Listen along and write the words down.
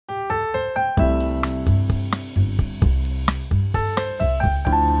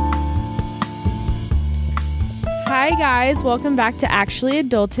guys, welcome back to Actually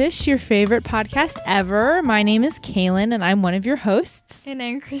Adultish, your favorite podcast ever. My name is Kaylin and I'm one of your hosts. And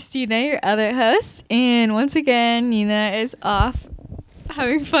I'm Christina, your other host. And once again, Nina is off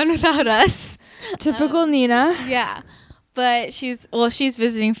having fun without us. Typical Nina. Yeah. But she's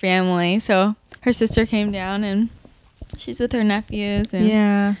visiting family. So her sister came down and she's with her nephews. And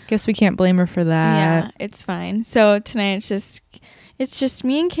yeah, guess we can't blame her for that. Yeah, it's fine. So tonight it's just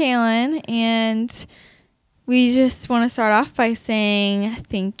me and Kaylin, and we just want to start off by saying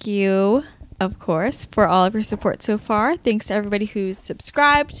thank you, of course, for all of your support so far. Thanks to everybody who's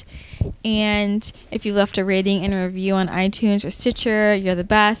subscribed. And if you left a rating and a review on iTunes or Stitcher, you're the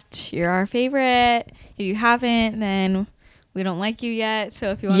best. You're our favorite. If you haven't, then we don't like you yet.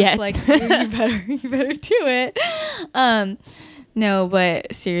 So if you want us to like you, you better do it. No,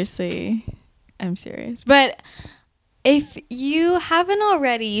 but seriously, I'm serious. But if you haven't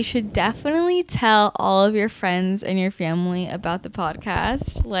already, you should definitely tell all of your friends and your family about the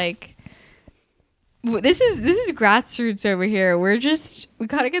podcast. Like, this is grassroots over here. We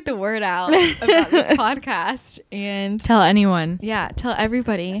gotta get the word out about this podcast and tell anyone. Yeah, tell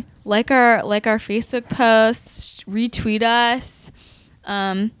everybody. Like our Facebook posts, retweet us,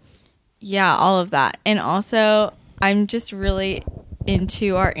 yeah, all of that. And also, I'm just really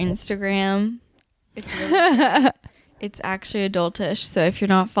into our Instagram. It's really It's actually adultish. So if you're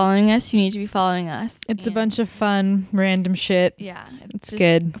not following us, you need to be following us. It's a bunch of fun, random shit. Yeah. It's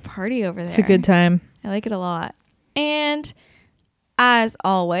good. A party over there. It's a good time. I like it a lot. And as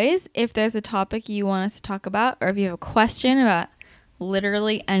always, if there's a topic you want us to talk about, or if you have a question about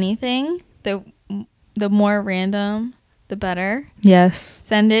literally anything, the more random, the better. Yes.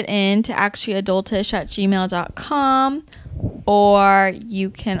 Send it in to actuallyadultish@gmail.com, or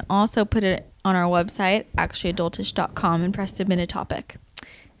you can also put it on our website, actuallyadultish.com, and press submit a topic.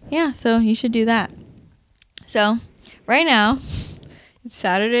 Yeah, so you should do that. So right now, it's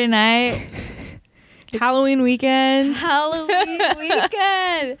Saturday night. Halloween weekend.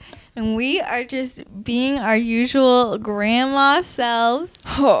 And we are just being our usual grandma selves,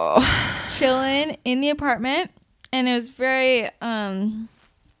 chilling in the apartment. And it was very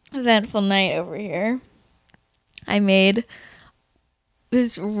eventful night over here. I made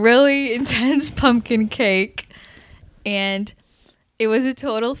this really intense pumpkin cake, and it was a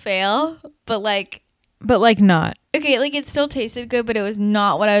total fail, but not. Okay, like it still tasted good, but it was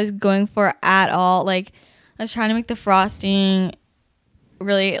not what I was going for at all. Like I was trying to make the frosting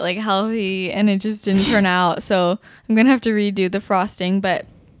really like healthy, and it just didn't turn out. So I'm gonna have to redo the frosting, but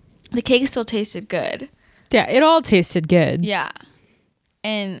the cake still tasted good. Yeah, it all tasted good. Yeah.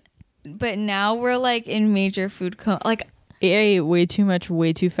 But now we're like in major food like I ate way too much,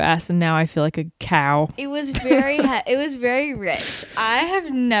 way too fast, and now I feel like a cow. It was very it was very rich. I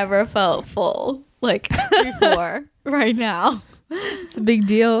have never felt full like before. Right now, it's a big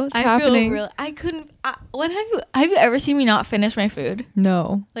deal. It's happening. I couldn't. When have you ever seen me not finish my food?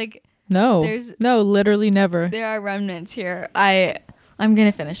 No. Like no. No, literally never. There are remnants here. I'm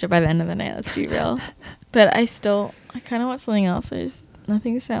gonna finish it by the end of the night. Let's be real. But I kind of want something else.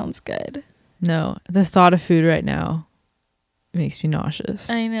 Nothing sounds good. No, the thought of food right now makes me nauseous.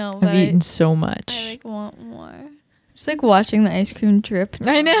 I know. I've eaten so much. I want more. Just like watching the ice cream drip.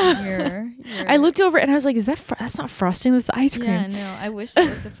 I know. I looked over and I was like, "Is that that's not frosting? That's the ice cream." Yeah, no. I wish that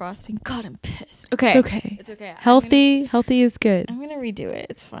was the frosting. God, I'm pissed. Okay, it's okay. It's okay. Healthy is good. I'm gonna redo it.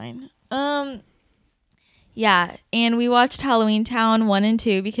 It's fine. Yeah, and we watched Halloween Town 1 and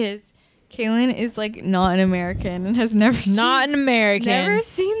 2 because Kaylin is like not an American and has never seen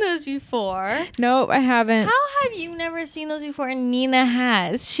those before. Nope, I haven't. How have you never seen those before? And Nina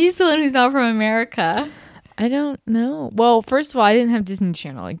has. She's the one who's not from America. I don't know. Well, first of all, I didn't have Disney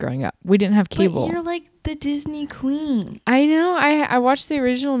Channel like growing up. We didn't have cable. But you're like the Disney queen. I know. I watched the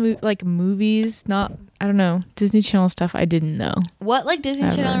original movies. Not, I don't know, Disney Channel stuff. I didn't know. What like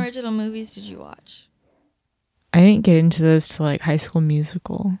Disney Channel original movies did you watch? I didn't get into those till like High School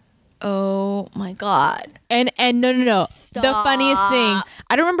Musical. Oh my God. And no. Stop. The funniest thing,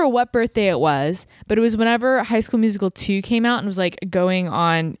 I don't remember what birthday it was, but it was whenever High School Musical 2 came out and was like going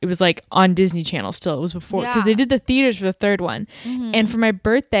on, it was like on Disney Channel still. It was before, because they did the theaters for the third one. Mm-hmm. And for my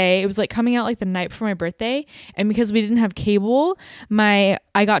birthday, it was like coming out like the night before my birthday. And because we didn't have cable, I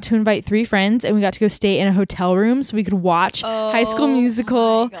got to invite 3 friends and we got to go stay in a hotel room so we could watch High School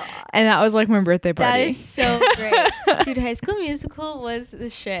Musical. And that was like my birthday party. That is so great. Dude, High School Musical was the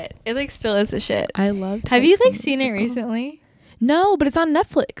shit. It like still is the shit. I loved Have you like seen it recently? No, but it's on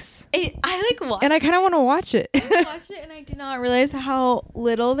Netflix. I like watch and I kind of want to watch it. I watched it and I did not realize how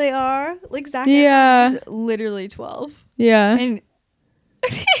little they are. Like Zach is literally 12. Yeah. And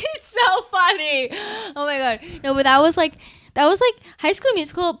it's so so funny. Oh my god. No, but that was like High School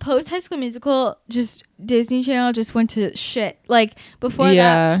Musical, post High School Musical, just Disney Channel just went to shit. Like before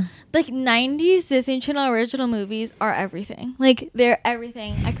that, like 90s Disney Channel original movies are everything. Like they're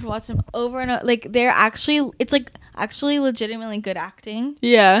everything. I could watch them over and over. Like they're actually, it's like actually legitimately good acting.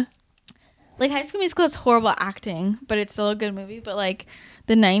 Yeah. Like High School Musical is horrible acting, but it's still a good movie. But like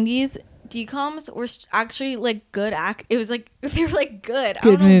the 90s DComs were actually like good it was like they were like good. I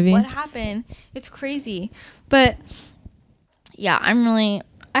don't know movies. what happened. It's crazy. But yeah,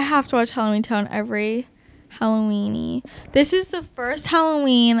 I have to watch Halloween Town every Halloweeny. This is the first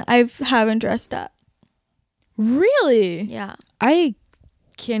Halloween I haven't dressed up. Really? Yeah. I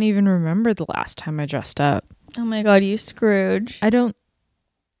can't even remember the last time I dressed up. Oh my god, you Scrooge.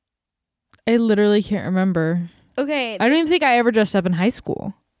 I literally can't remember. Okay. I don't even think I ever dressed up in high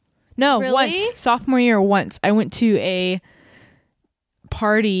school. No, Really? once. Sophomore year, once. I went to a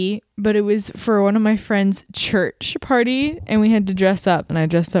party, but it was for one of my friends' church party, and we had to dress up, and I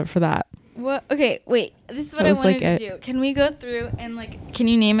dressed up for that. What? Okay, wait. This is what I wanted to do. Can we go through and like, can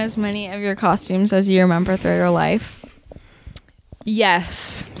you name as many of your costumes as you remember through your life?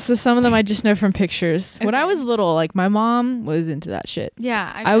 Yes. So some of them I just know from pictures. Okay. When I was little, like my mom was into that shit.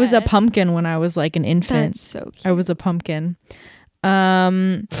 Yeah, I was a pumpkin when I was like an infant. That's so cute. I was a pumpkin.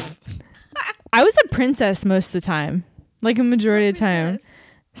 I was a princess most of the time. Like a majority of the time.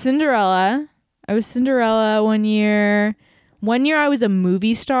 Cinderella. I was Cinderella one year. One year I was a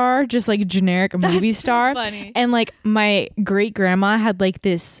movie star, just like generic movie star. Funny. And like my great grandma had like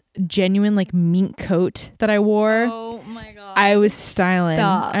this genuine like mink coat that I wore. Oh my god. I was styling.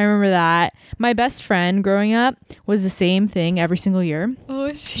 Stop. I remember that. My best friend growing up was the same thing every single year.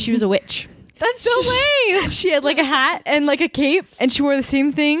 Oh, She was a witch. That's so lame. She had like a hat and like a cape, and she wore the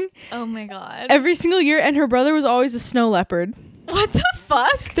same thing Oh my god. every single year. And her brother was always a snow leopard. What the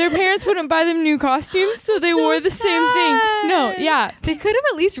fuck? Their parents wouldn't buy them new costumes, so they So wore the same thing. No, yeah. They could have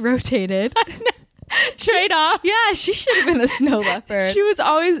at least rotated. Trade off. Yeah, she should have been the snow leopard. She was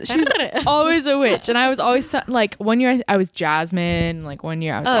always a witch, and I was always like one year I was Jasmine, like one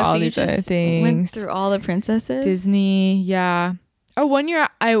year I was all these other things. Went through all the princesses. Disney, yeah. Oh, one year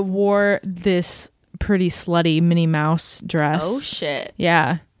I wore this pretty slutty Minnie Mouse dress. Oh shit.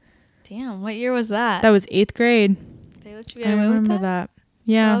 Yeah. Damn, what year was that? That was 8th grade. They let you I get away with remember that? that.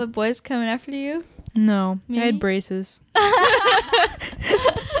 Were Yeah. all the boys coming after you? No, I Maybe? had braces.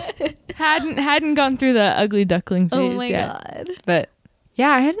 hadn't gone through the ugly duckling phase Oh my yet. god. But yeah,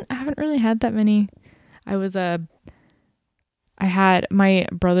 I haven't really had that many. I had my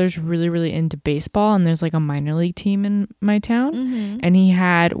brother's really into baseball, and there's like a minor league team in my town, Mm-hmm. and he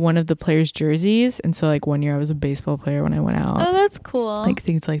had one of the players' jerseys, and so like one year I was a baseball player when I went out, Oh, that's cool. like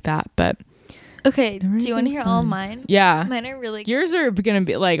things like that. But okay, never do you want to really hear all of fun. mine? yeah, Mine are really yours are gonna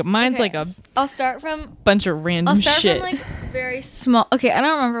be like mine's Okay. like a I'll start from bunch of random shit. from like very small. Okay, I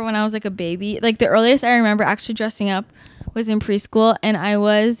don't remember when I was like a baby. Like the earliest I remember actually dressing up was in preschool, and I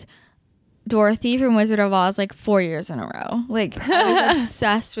was Dorothy from Wizard of Oz like 4 years in a row. Like I was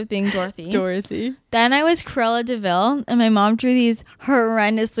obsessed with being Dorothy. Dorothy. Then I was Cruella de Vil, and my mom drew these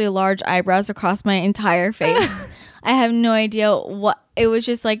horrendously large eyebrows across my entire face. I have no idea what it was,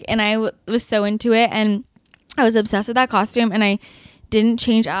 just like, and I was so into it, and I was obsessed with that costume, and I didn't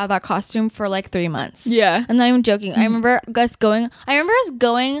change out of that costume for like 3 months. Yeah. I'm not even joking. I remember us going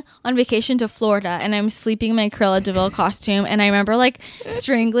on vacation to Florida, and I'm sleeping in my Cruella de Vil costume, and I remember like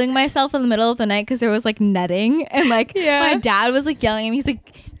strangling myself in the middle of the night because there was like netting, and like my dad was like yelling at me. He's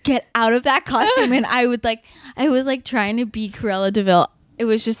like, "Get out of that costume!" And I was like trying to be Cruella de Vil. It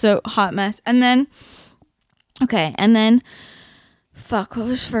was just a hot mess. And then, fuck, what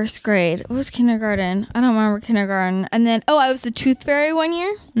was first grade? What was kindergarten? I don't remember kindergarten. And then, I was the Tooth Fairy one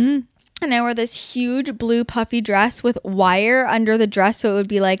year. Mm. And I wore this huge blue puffy dress with wire under the dress, so it would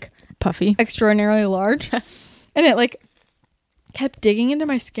be like Puffy. extraordinarily large. And it like kept digging into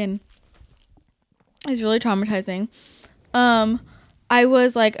my skin. It was really traumatizing. I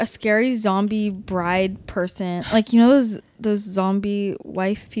was like a scary zombie bride person. Like, you know those zombie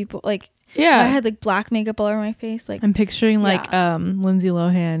wife people? Like, Yeah. I had like black makeup all over my face. Like, I'm picturing like Lindsay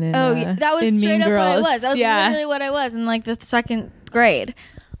Lohan and yeah, that was in straight Mean up what I Girls. was. That was yeah. literally what I was in like the second grade.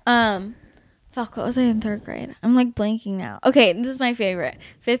 Fuck, what was I in third grade? I'm like blanking now. Okay, this is my favorite.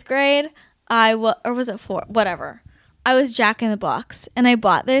 5th grade, or was it 4? Whatever. I was Jack in the Box, and I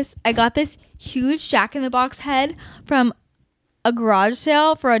got this huge Jack in the Box head from a garage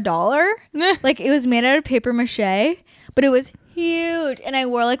sale for $1. Like, it was made out of paper mache, but it was huge, and I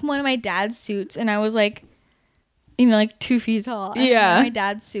wore like one of my dad's suits, and I was like, like 2 feet tall. And I wore my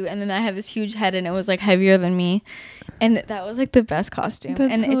dad's suit, and then I had this huge head, and it was like heavier than me. And that was like the best costume.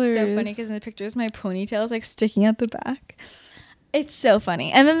 That's and hilarious. It's so funny because in the pictures my ponytail is like sticking out the back. It's so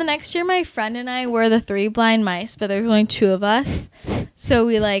funny. And then the next year my friend and I were the 3 blind mice, but there's only 2 of us. So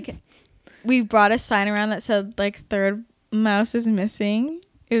we brought a sign around that said like 3rd mouse is missing.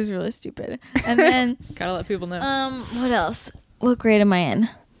 It was really stupid. And then gotta let people know. what else? What grade am I in?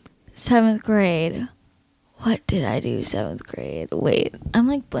 7th grade. What did I do 7th grade? Wait, I'm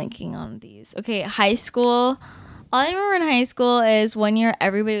like blanking on these. Okay, high school. All I remember in high school is one year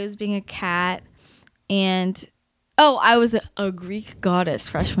everybody was being a cat. And, I was a Greek goddess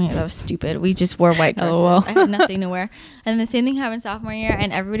freshman year. That was stupid. We just wore white dresses. LOL. I had nothing to wear. And the same thing happened sophomore year.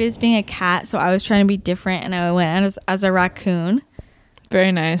 And everybody was being a cat. So I was trying to be different. And I went as a raccoon.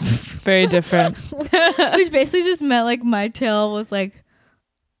 Very nice. Very different. Which basically just meant like my tail was like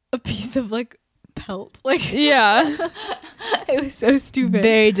a piece of like pelt. Like Yeah. it was so stupid.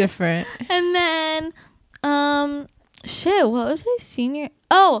 Very different. And then what was I senior?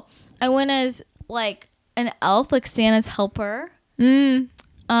 Oh, I went as like an elf, like Santa's helper. I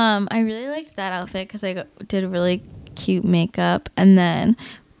really liked that outfit because I did really cute makeup. And then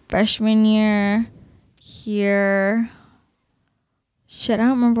freshman year here, I don't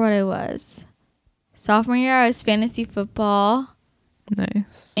remember what I was. Sophomore year I was fantasy football.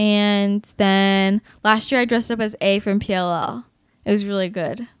 Nice. And then last year I dressed up as A from PLL. It was really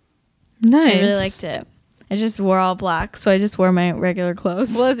good. Nice. I really liked it. I just wore all black, so I just wore my regular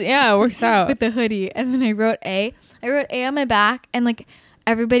clothes. Well, it works out. With the hoodie. And then I wrote A. I wrote A on my back, and like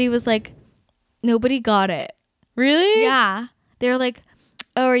everybody was like, nobody got it. Really? Yeah. They were like,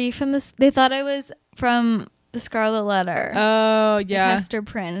 oh, are you from this? They thought I was from the Scarlet Letter. Oh, Like yeah. Hester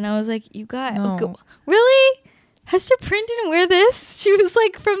Prynne. And I was like, you got No. really? Hester Prynne didn't wear this? She was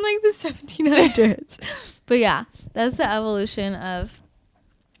like from like the 1700s. But yeah, that's the evolution of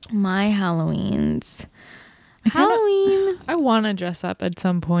my Halloweens. Halloween. I want to dress up at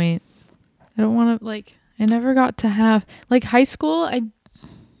some point. I don't want to, I never got to have, high school,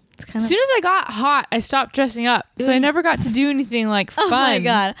 It's kind as soon as I got hot, I stopped dressing up. So I never got to do anything, fun. Oh my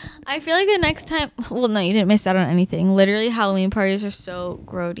God. I feel like the next time, well, no, you didn't miss out on anything. Literally, Halloween parties are so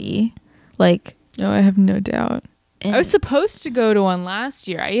grody. No, I have no doubt. And I was supposed to go to one last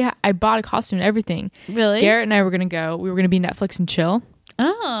year. I bought a costume and everything. really? Garrett and I were going to go. We were going to be Netflix and chill.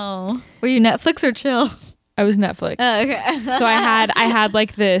 Oh. Were you Netflix or chill? I was Netflix. Oh, okay. So I had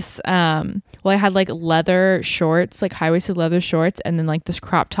this I had leather shorts, high-waisted leather shorts, and then this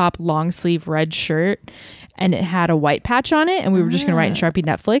crop top long sleeve red shirt, and it had a white patch on it, and we were just gonna write in Sharpie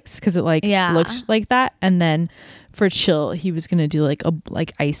Netflix because it looked like that. And then for chill he was gonna do a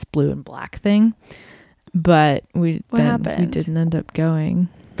ice blue and black thing, but we didn't end up going.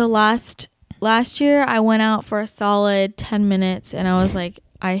 The last year I went out for a solid 10 minutes and I was like,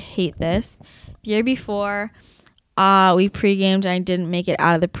 I hate this. The year before, we pre-gamed and I didn't make it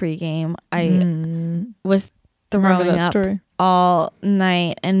out of the pre-game. I was throwing up all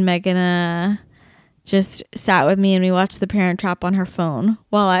night, and Megan just sat with me and we watched The Parent Trap on her phone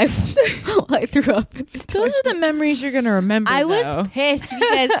while I threw up. Those are the memories you're gonna remember. I was pissed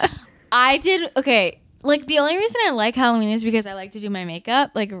because I did the only reason I like Halloween is because I like to do my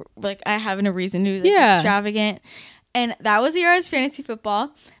makeup. Like I have a reason to do extravagant. And that was the year I was fantasy football.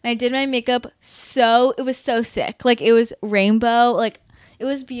 And I did my makeup it was so sick. It was rainbow. It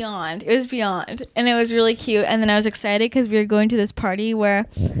was beyond. It was beyond. And it was really cute. And then I was excited because we were going to this party where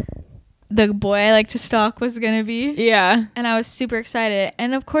the boy I like to stalk was going to be. Yeah. And I was super excited.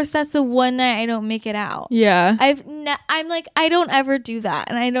 And of course, that's the one night I don't make it out. Yeah. I'm like, I don't ever do that.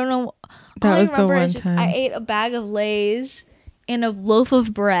 And I don't know. That was the one time. time. I ate a bag of Lay's and a loaf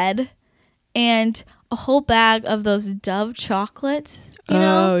of bread and a whole bag of those Dove chocolates, you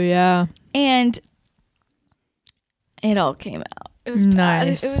know? Oh, yeah. And it all came out. It was bad.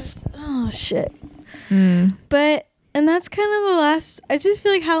 Nice. It was, oh, shit. Mm. And that's kind of the last, I just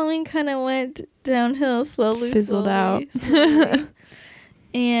feel like Halloween kind of went downhill slowly. Fizzled out.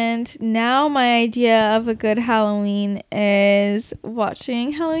 And now my idea of a good Halloween is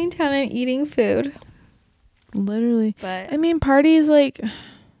watching Halloween Town and eating food. Literally. But I mean, parties,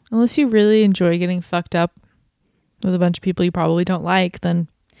 unless you really enjoy getting fucked up with a bunch of people you probably don't like, then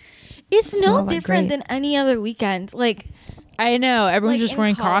it's no not that different great. than any other weekend. I know everyone's just in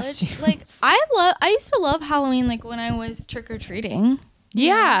wearing college, costumes. I used to love Halloween when I was trick-or-treating.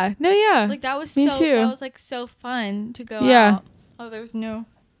 Yeah. No, yeah. That was Me too. That was so fun to go Yeah. out. Oh, there was no.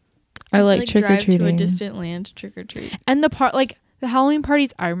 I like trick-or-treating. Drive to a distant land trick-or-treat. And the Halloween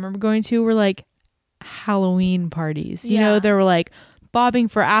parties I remember going to were Halloween parties. You know, they were bobbing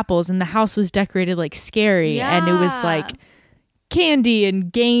for apples and the house was decorated scary, and it was candy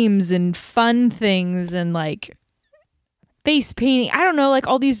and games and fun things, and face painting. I don't know, like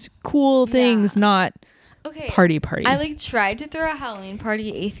all these cool things, not party. I like tried to throw a Halloween party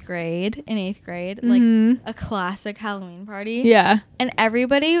in 8th grade, like a classic Halloween party. Yeah. And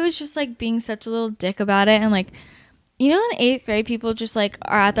everybody was just like being such a little dick about it. And like, you know, in 8th grade, people just like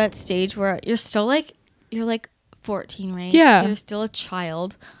are at that stage where you're still like, you're like 14, right? Yeah. So you're still a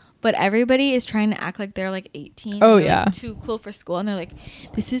child. But everybody is trying to act like they're like 18. Oh, yeah. Like, too cool for school. And they're like,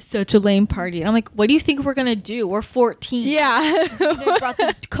 this is such a lame party. And I'm like, what do you think we're going to do? We're 14. Yeah. They brought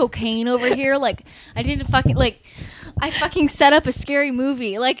the cocaine over here. Like, I didn't fucking, like, I fucking set up a scary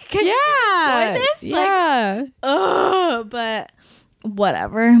movie. Like, can you enjoy this? Yeah. Like, ugh. But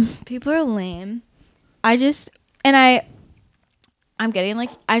whatever. People are lame. I'm getting, like,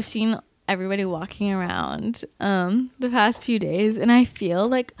 I've seen everybody walking around the past few days, and I just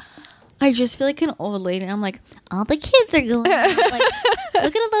feel like an old lady. And I'm like, all the kids are going out. Like,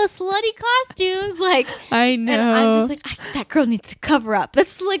 look at all those slutty costumes. Like, I know. And I'm just like, that girl needs to cover up.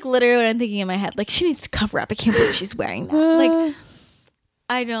 That's like literally what I'm thinking in my head. Like, she needs to cover up. I can't believe she's wearing that. Like,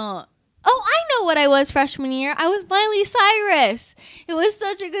 I don't. Oh, I know what I was freshman year. I was Miley Cyrus. It was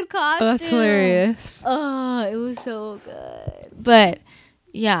such a good costume. Oh, that's hilarious. Oh, it was so good. But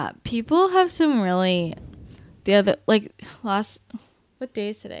yeah, people have some really, what day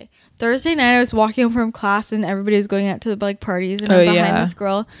is today? Thursday night, I was walking home from class and everybody was going out to the like parties, and I'm behind this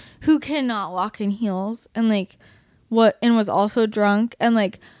girl who cannot walk in heels and was also drunk, and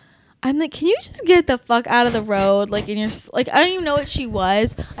like, I'm like, can you just get the fuck out of the road? Like, I don't even know what she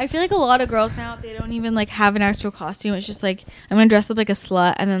was. I feel like a lot of girls now, they don't even like have an actual costume. It's just like, I'm gonna dress up like a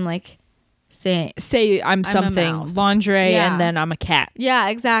slut and then like say I'm something, lingerie, and then I'm a cat. Yeah,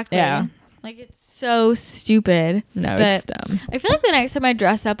 exactly. Yeah. Like, it's so stupid. No, it's dumb. I feel like the next time I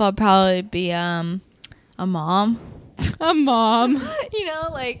dress up, I'll probably be a mom. A mom. You know,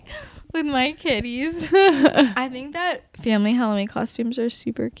 like with my kitties. I think that family Halloween costumes are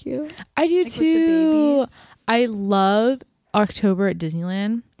super cute. I do like, too. With the babies. I love October at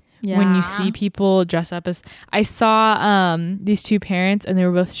Disneyland. Yeah. When you see people dress up as, I saw these two parents, and they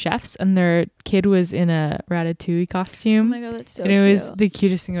were both chefs, and their kid was in a Ratatouille costume. Oh my god, that's so cute. And it was the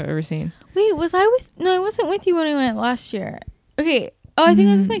cutest thing I've ever seen. Wait, I wasn't with you when we went last year. Okay. Oh, I think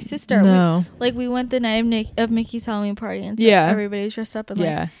it was my sister. No. We went the night of Mickey's Halloween party, and so everybody was dressed up, and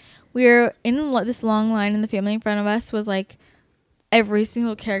like, we were in this long line, and the family in front of us was like every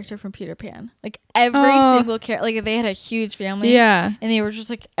single character from Peter Pan. Like, every single character. Like, they had a huge family. Yeah. And they were just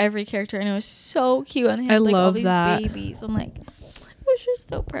like every character, and it was so cute. And they had like all these babies. And like, it was just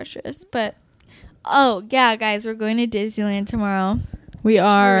so precious. But oh yeah, guys, we're going to Disneyland tomorrow. We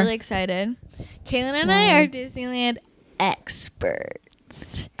are. We're really excited. Kaylin and I are Disneyland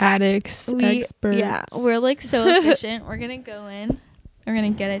experts. Addicts. Experts. Yeah. We're like so efficient. We're gonna go in. We're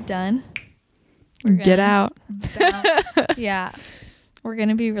gonna get it done. Get out. Bounce. Yeah. We're going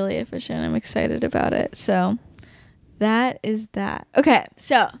to be really efficient. I'm excited about it. So that is that. Okay.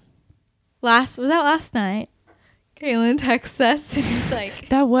 So was that last night? Kaylin texts us and he's like,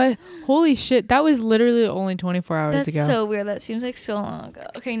 holy shit. That was literally only 24 hours ago. That's so weird. That seems like so long ago.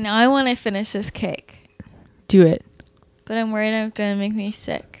 Okay. Now I want to finish this cake. Do it. But I'm worried I'm going to make me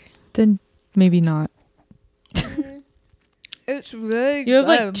sick. Then maybe not. It's really good. You have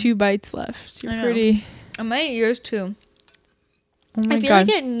like 2 bites left. You're pretty. I might eat yours too. Oh my I feel God.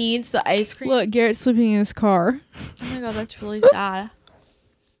 like it needs the ice cream. Look, Garrett's sleeping in his car. Oh my God, that's really sad.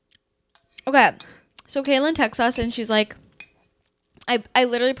 Okay, so Kaylin texts us and she's like, I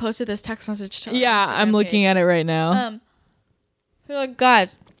literally posted this text message to her. Yeah, I'm looking at it right now. She's like,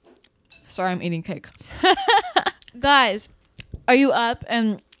 guys, sorry, I'm eating cake. Guys, are you up?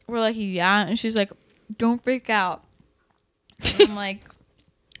 And we're like, yeah. And she's like, don't freak out. And I'm like,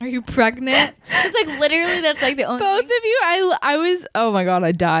 are you pregnant? It's like literally that's like the only Both of you, I was, oh my God,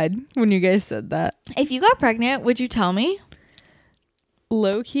 I died when you guys said that. If you got pregnant, would you tell me?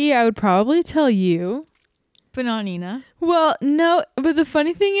 Low key, I would probably tell you. But not Nina. Well, no, but the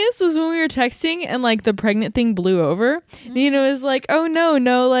funny thing was when we were texting and like the pregnant thing blew over, Nina was like, oh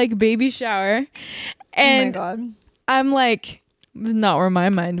no, like baby shower. And oh my God. I'm like, not where my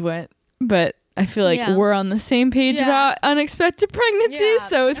mind went, but I feel like we're on the same page about unexpected pregnancy,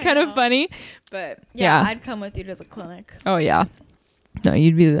 so it's kind of funny. But yeah, I'd come with you to the clinic. Oh yeah, no,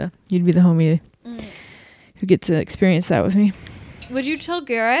 you'd be the homie who get to experience that with me. Would you tell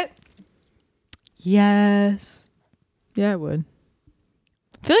Garrett? Yes. Yeah, I would.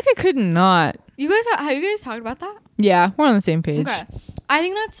 I feel like I couldn't not. You guys have you guys talked about that? Yeah, we're on the same page. Okay, I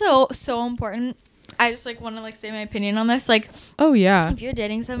think that's so important. I just like want to like say my opinion on this. Like, oh yeah, if you're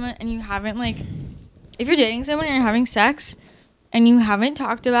dating someone and you haven't if you're dating someone and you're having sex and you haven't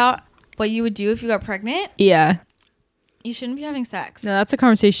talked about what you would do if you got pregnant, you shouldn't be having sex. No, that's a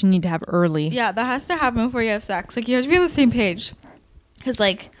conversation you need to have early. Yeah, that has to happen before you have sex. Like, you have to be on the same page. Because,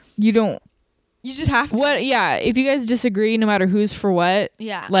 like, You just have to. what? Yeah. If you guys disagree, no matter who's for what,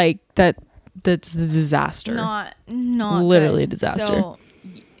 Yeah. like that's a disaster. Not literally good. a disaster. So,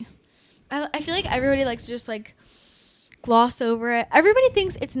 I feel like everybody likes to just, like, gloss over it. Everybody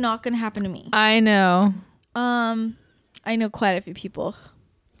thinks it's not going to happen to me. I know. I know quite a few people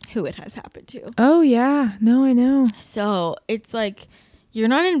who it has happened to. Oh yeah. No, I know. So it's like, you're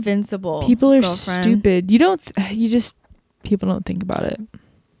not invincible. People are girlfriend. stupid. People don't think about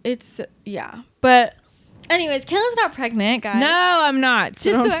it. Yeah. But anyways, Kayla's not pregnant, guys. No, I'm not.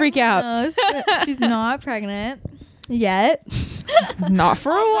 So don't freak out. Knows that she's not pregnant yet. Not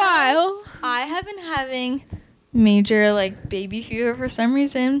for a while. I have been having major, like, baby fever for some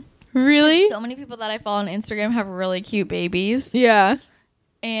reason. Really? So many people that I follow on Instagram have really cute babies. Yeah.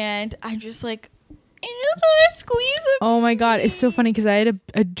 And I'm just like, I just want to squeeze them. Oh my God. It's so funny because I had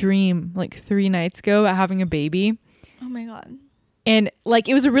a dream like 3 nights ago about having a baby. Oh my God. And like,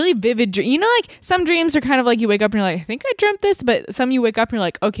 it was a really vivid dream. You know, like some dreams are kind of like you wake up and you're like, I think I dreamt this. But some you wake up and you're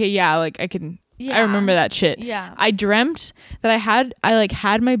like, okay, yeah, like I remember that shit. Yeah. I dreamt that I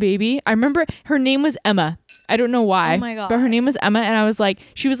had my baby. I remember her name was Emma. I don't know why. Oh my God. But her name was Emma. And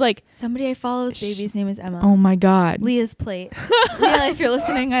she was like, somebody I follow's baby's name is Emma. oh my God. Leah's plate. Leah, if you're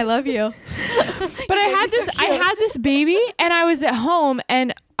listening, I love you. But I had this baby and I was at home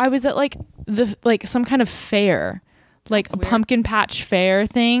and I was at like some kind of fair, like That's a weird. pumpkin patch fair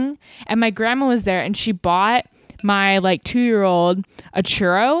thing. And my grandma was there and she bought my like 2-year-old a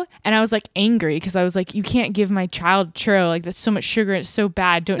churro. And I was like angry because I was like, you can't give my child churro. Like that's so much sugar. And it's so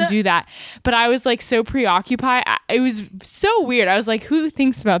bad. Don't do that. But I was like so preoccupied. It was so weird. I was like, who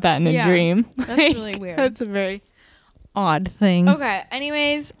thinks about that in a dream? That's Like, really weird. That's a very odd thing. Okay.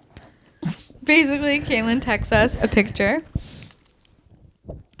 Anyways, basically, Kaylin texts us a picture.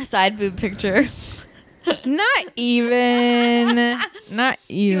 A side boob picture. Not even. Not even.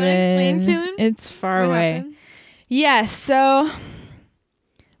 Do you want to explain, Kaylin? It's far What away. happened? Yes. So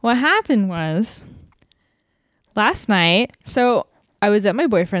what happened was last night. So I was at my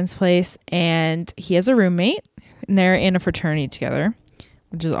boyfriend's place and he has a roommate and they're in a fraternity together,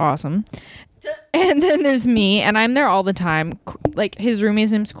 which is awesome. And then there's me and I'm there all the time. Like his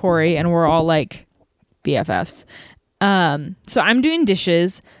roommate's name's Corey and we're all like BFFs. So I'm doing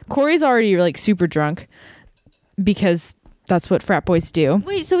dishes. Corey's already like super drunk because that's what frat boys do.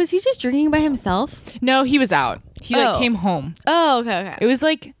 Wait, so is he just drinking by himself? No, he was out. He like came home. Oh, okay. It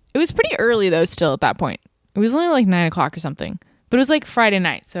was pretty early though still at that point. It was only like 9 o'clock or something. But it was like Friday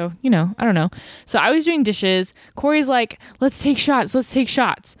night. So, you know, I don't know. So I was doing dishes. Corey's like, let's take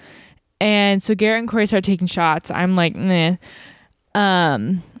shots. And so Garrett and Corey start taking shots. I'm like, nah.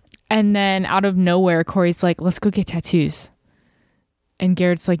 And then out of nowhere, Corey's like, let's go get tattoos. And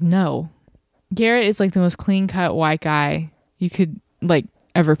Garrett's like, no. Garrett is like the most clean-cut white guy you could like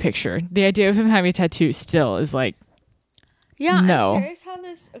ever picture. The idea of him having a tattoo still is like, Yeah, no. I'm curious how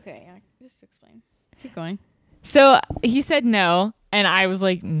this... Okay, yeah, just explain. Keep going. So he said no, and I was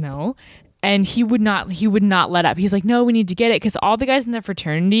like, no. And he would not let up. He's like, no, we need to get it. Because all the guys in the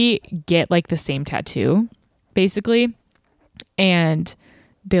fraternity get like the same tattoo, basically. And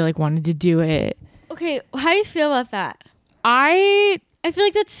they like wanted to do it. Okay, how do you feel about that? I feel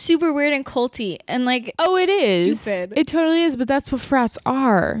like that's super weird and culty and like it is. stupid. It totally is, but that's what frats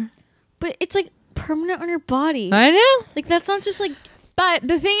are. But it's like permanent on your body. I know. Like that's not just like. But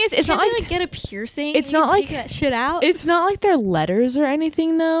the thing is, it's Can't not they, like like get a piercing. it's and you not can like- take that shit out. it's not like they're letters or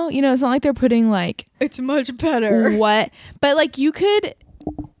anything though. You know, it's not like they're putting like It's much better. what, but like you can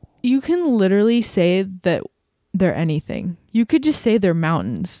literally say that they're anything. You could just say they're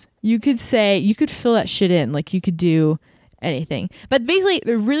mountains. You could fill that shit in. Like you could do anything. But basically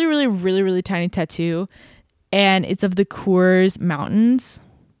they're really, really, really, really tiny tattoo. And it's of the Coors Mountains.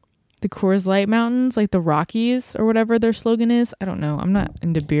 The Coors Light Mountains, like the Rockies or whatever their slogan is. I don't know. I'm not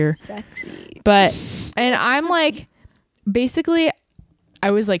into beer. Sexy. And I'm like, basically, I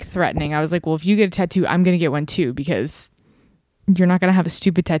was like threatening. I was like, well, if you get a tattoo, I'm going to get one too because you're not going to have a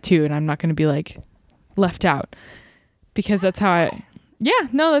stupid tattoo and I'm not going to be like left out. Because that's how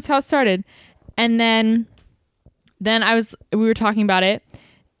that's how it started. And then we were talking about it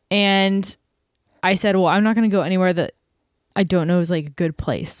and I said, well, I'm not going to go anywhere that I don't know is like a good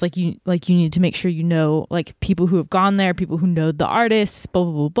place. Like you need to make sure you know like people who have gone there, people who know the artists, blah,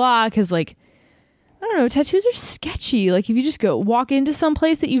 blah, blah, blah. Cause like, I don't know, tattoos are sketchy. Like if you just walk into some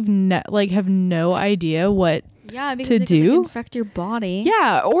place that you've have no idea what Because to they do. could, like, infect your body.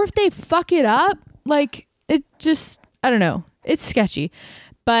 Yeah. Or if they fuck it up, like it just, I don't know. It's sketchy.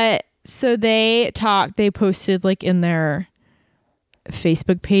 But so they posted like in their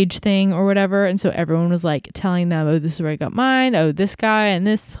Facebook page thing or whatever, and so everyone was like telling them, oh, this is where I got mine, oh, this guy and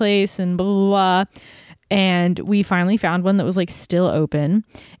this place and blah blah blah. And we finally found one that was like still open.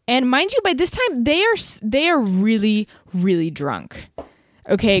 And mind you, by this time they are really, really drunk.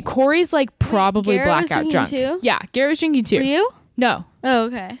 Okay, Corey's like probably blackout drunk. Too? Yeah, Garrett was drinking too. Were you? No. Oh,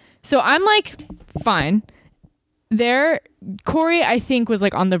 okay. So I'm like, fine. Corey, I think, was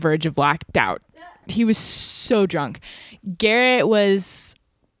like on the verge of blacked out. He was so drunk. Garrett was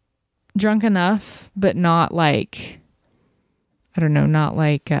drunk enough, but not like, I don't know, not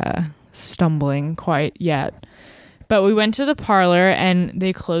like stumbling quite yet. But we went to the parlor and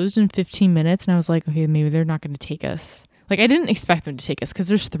they closed in 15 minutes, and I was like, okay, maybe they're not going to take us. Like, I didn't expect them to take us because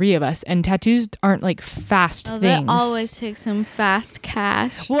there's 3 of us, and tattoos aren't like fast things. They always take some fast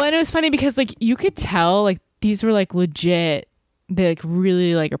cash. Well, and it was funny because like you could tell like these were like legit, they like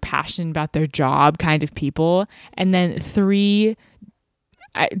really like are passionate about their job kind of people, and then 3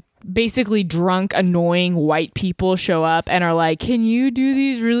 basically drunk, annoying white people show up and are like, can you do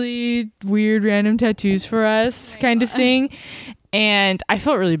these really weird random tattoos for us kind of thing. And I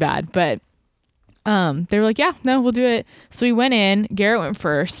felt really bad, but they were like, yeah, no, we'll do it. So we went in. Garrett went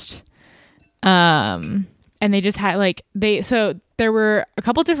first, and they just had like so there were a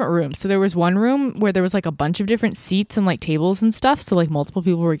couple different rooms. So there was one room where there was like a bunch of different seats and like tables and stuff, so like multiple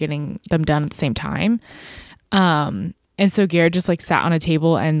people were getting them done at the same time. And so Garrett just like sat on a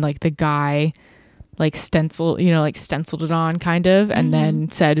table, and like the guy like stenciled it on kind of, and then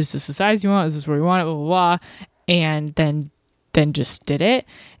said, is this the size you want? Is this where you want it? Blah, blah, blah. And then just did it.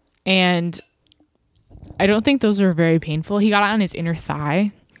 And I don't think those are very painful. He got it on his inner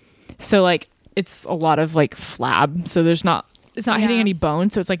thigh. So like it's a lot of like flab. So it's not hitting any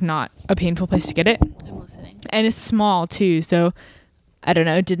bone. So it's like not a painful place to get it. I'm listening. And it's small too. So I don't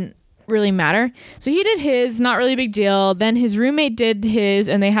know. It didn't really matter. So he did his, not really a big deal. Then his roommate did his,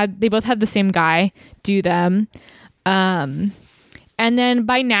 and they both had the same guy do them. And then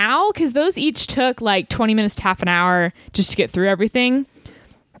by now, because those each took like 20 minutes to half an hour just to get through everything.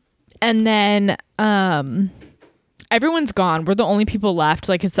 And then everyone's gone. We're the only people left.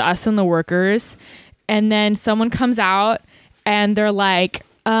 Like it's us and the workers. And then someone comes out and they're like,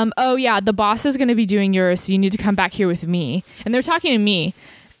 oh yeah, the boss is going to be doing yours, so you need to come back here with me. And they're talking to me.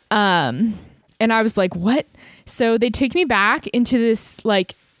 And I was like, what? So they take me back into this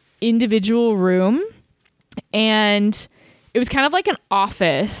like individual room, and it was kind of like an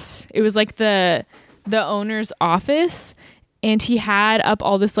office. It was like the owner's office, and he had up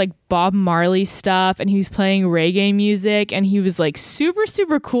all this like Bob Marley stuff, and he was playing reggae music, and he was like super,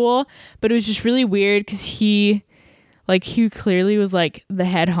 super cool, but it was just really weird because he clearly was like the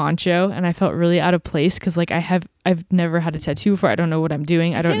head honcho, and I felt really out of place because like I've never had a tattoo before. I don't know what I'm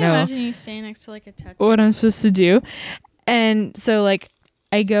doing. I don't know. Imagine you staying next to like a tattoo. What I'm supposed to do. And so like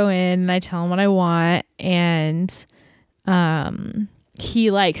I go in and I tell him what I want, and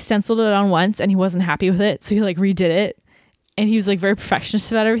he like stenciled it on once and he wasn't happy with it, so he like redid it, and he was like very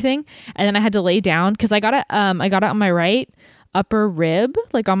perfectionist about everything. And then I had to lay down because I got it on my right upper rib,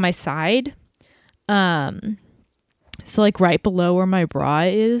 like on my side. So like right below where my bra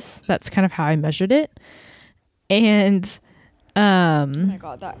is. That's kind of how I measured it. And oh my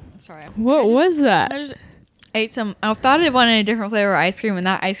god, sorry. What was that? I just ate some. I thought it wanted a different flavor of ice cream, and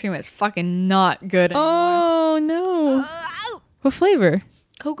that ice cream is fucking not good anymore. Oh no. What flavor?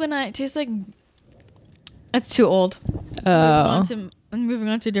 Coconut. It tastes like it's too old. Oh. I'm moving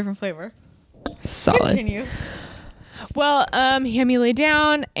on to a different flavor. Solid. Continue. Well, he had me lay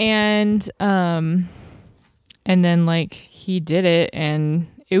down, and then like he did it, and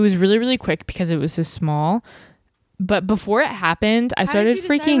it was really, really quick because it was so small. But before it happened, I started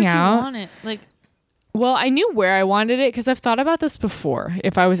freaking out. Well, I knew where I wanted it because I've thought about this before.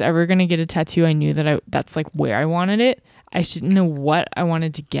 If I was ever going to get a tattoo, I knew that that's like where I wanted it. I should know what I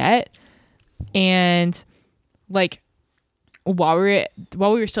wanted to get. And like while we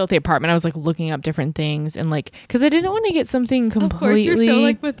were still at the apartment, I was like looking up different things, and like because I didn't want to get something completely. Of course, you're so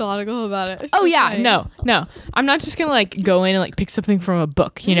like methodical about it. Oh yeah, no, I'm not just gonna like go in and like pick something from a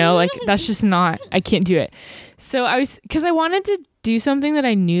book, you know, like that's just not. I can't do it. So because I wanted to do something that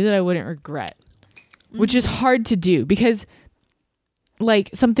I knew that I wouldn't regret, which is hard to do because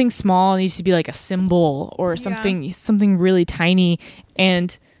like something small needs to be like a symbol or something really tiny,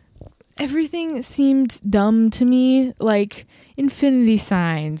 and everything seemed dumb to me, like infinity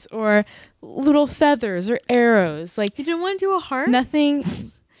signs or little feathers or arrows. Like you didn't want to do a heart? Nothing.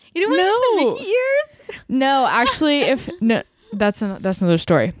 You didn't want to do some Mickey ears? No, actually, that's another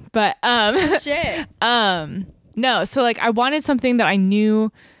story. But shit. No, so like I wanted something that I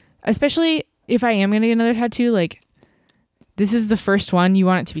knew especially if I am going to get another tattoo, like this is the first one. You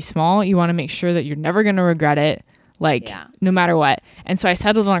want it to be small. You want to make sure that you're never going to regret it. Like no matter what. And so I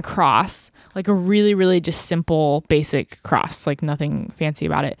settled on a cross, like a really, really just simple, basic cross, like nothing fancy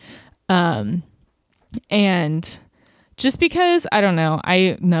about it. And just because, I don't know,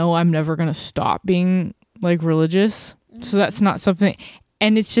 I know I'm never going to stop being like religious. So that's not something,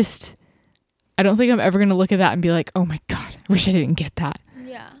 and it's just, I don't think I'm ever going to look at that and be like, oh my God, I wish I didn't get that.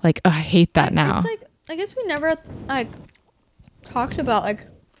 Yeah. Like, I hate that now. It's like, I guess we never like talked about like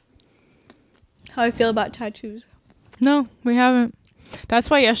how I feel about tattoos. No, we haven't. That's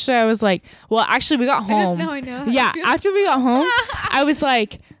why yesterday I was like, well, actually we got home. Now I know. Yeah. After we got home, I was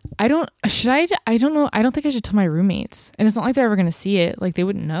like, I don't know. I don't think I should tell my roommates. And it's not like they're ever going to see it. Like they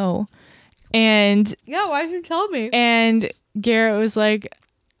wouldn't know. And yeah, why did you tell me? And Garrett was like,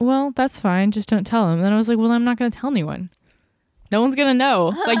 well, that's fine. Just don't tell him. And then I was like, well, I'm not going to tell anyone. No one's going to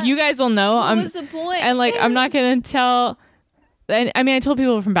know. Like you guys will know. What was the point? And like, I'm not going to tell. And I mean, I told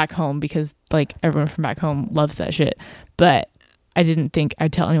people from back home because like everyone from back home loves that shit. But I didn't think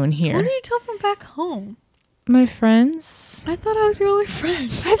I'd tell anyone here. What did you tell from back home? My friends. I thought I was your only friend.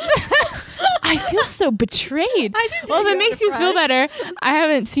 I feel so betrayed. Well, that makes you friends. feel better. I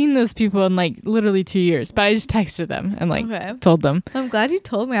haven't seen those people in like literally 2 years, but I just texted them and like told them. I'm glad you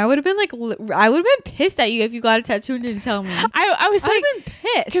told me. I would have been like, I would have been pissed at you if you got a tattoo and didn't tell me. I was like, been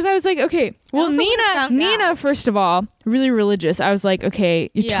pissed because I was like, okay, well, Nina, first of all, really religious. I was like, okay,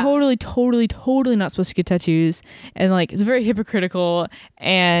 you're totally not supposed to get tattoos, and like it's very hypocritical.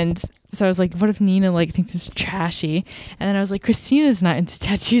 And so I was like, what if Nina like thinks it's trashy? And then I was like, Christina's not into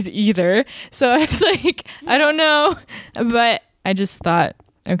tattoos either. So I was like, I don't know, but I just thought,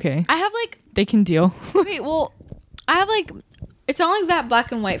 okay, I have like they can deal. Wait, well, I have like, it's not like that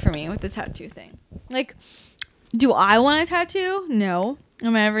black and white for me with the tattoo thing. Like, do I want a tattoo? No.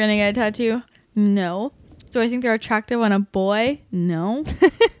 Am I ever gonna get a tattoo? No. Do I think they're attractive on a boy? No.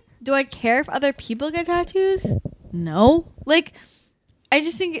 Do I care if other people get tattoos? No. Like, I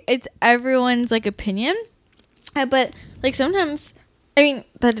just think it's everyone's like opinion. But like sometimes, I mean,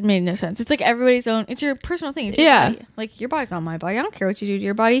 that made no sense. It's like everybody's own, it's your personal thing. It's your body. Like your body's not my body. I don't care what you do to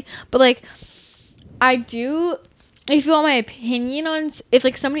your body. But like, if you want my opinion on, if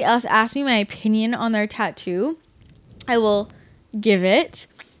like somebody else asks me my opinion on their tattoo, I will give it.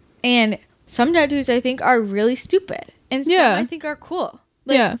 And some tattoos I think are really stupid. And some I think are cool.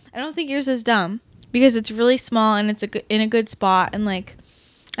 Like, I don't think yours is dumb because it's really small and it's in a good spot. And like,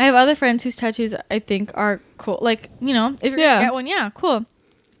 I have other friends whose tattoos I think are cool. Like, you know, if you're gonna get one, cool.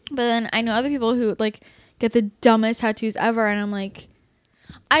 But then I know other people who like get the dumbest tattoos ever, and I'm like,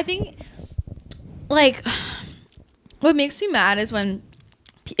 I think like what makes me mad is when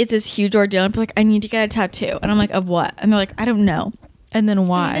it's this huge ordeal and people are like, I need to get a tattoo, and I'm like, of what? And they're like, I don't know. And then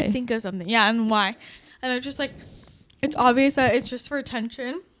why? I need to think of something. Yeah, and why? And they're just like, it's obvious that it's just for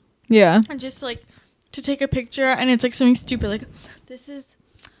attention. Yeah. And just like to take a picture, and it's like something stupid, like this is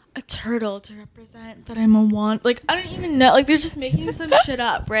a turtle to represent that I'm a wand. Like, I don't even know. Like, they're just making some shit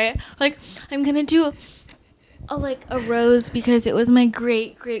up, right? Like, I'm gonna do a rose because it was my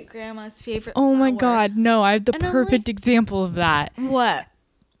great grandma's favorite flower. My God, no! I have the perfect example of that. What?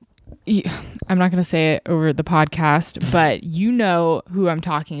 I'm not gonna say it over the podcast, but you know who I'm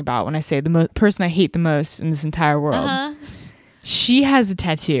talking about when I say the person I hate the most in this entire world. Uh-huh. She has a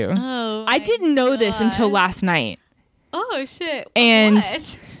tattoo. Oh, I didn't know this until last night. Oh shit! And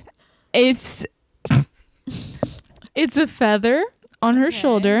what? It's a feather on her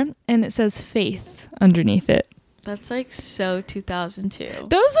shoulder, and it says faith underneath it. That's like so 2002. Those are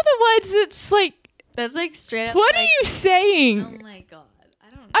the ones that's like straight up. What are you saying? Oh my God.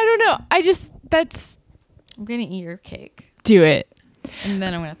 I don't know. I'm gonna eat your cake. Do it. And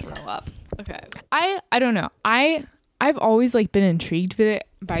then I'm gonna throw up. Okay. I don't know. I've always like been intrigued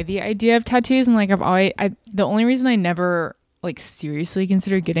by the idea of tattoos, and like the only reason I never like seriously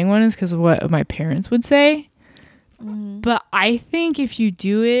considered getting one is because of what my parents would say. Mm-hmm. But I think if you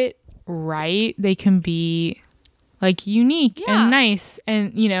do it right, they can be like unique and nice,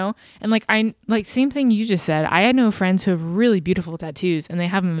 and you know, and like I like same thing you just said. I know friends who have really beautiful tattoos, and they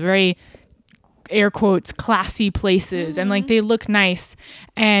have them very air quotes classy places, and like they look nice,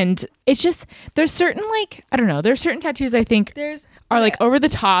 and it's just there's certain like I don't know, there's certain tattoos I think are like over the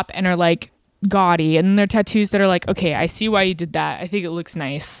top and are like gaudy, and then there are tattoos that are like, okay, I see why you did that. I think it looks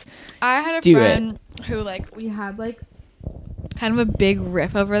nice. I had a friend who like we had like kind of a big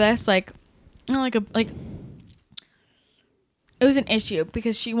riff over this, like you know, like it was an issue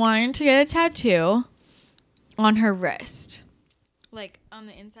because she wanted to get a tattoo on her wrist, like on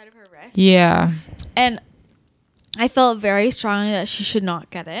the inside of her wrist. Yeah. And I felt very strongly that she should not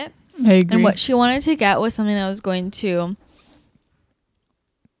get it I agree. And what she wanted to get was something that was going to,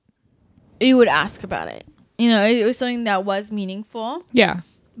 you would ask about it. You know, it was something that was meaningful. Yeah.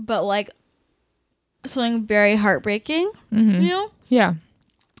 But like something very heartbreaking, Mm-hmm. you know? Yeah.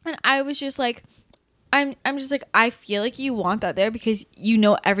 And I was just like, I'm just like, I feel like you want that there because you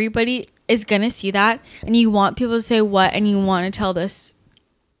know everybody is going to see that and you want people to say what and you want to tell this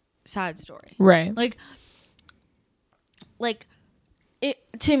sad story. Right. Like it,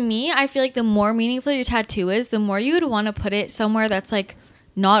 to me, I feel like the more meaningful your tattoo is, the more you would want to put it somewhere that's like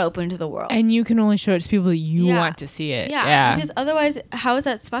not open to the world. And you can only show it to people that you want to see it. Yeah. Because otherwise, how is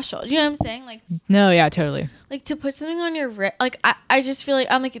that special? Do you know what I'm saying? Like, no, yeah, totally. like to put something on your wrist, like I just feel like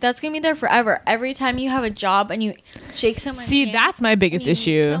I'm like that's gonna be there forever. Every time you have a job and you shake someone's See, hand that's my biggest and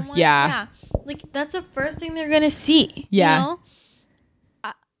you meet issue. someone, Yeah. Like that's the first thing they're gonna see. Yeah. You know?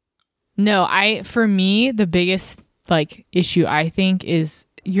 No, for me, the biggest like issue I think is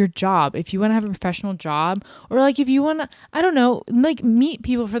your job. If you want to have a professional job, or like if you want to, I don't know, like meet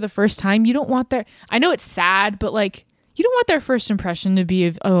people for the first time, you don't want I know it's sad, but like you don't want their first impression to be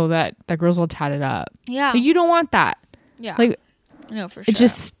of, oh, that girl's all tatted up. Yeah. Like, you don't want that. Yeah. Like, no, for sure. it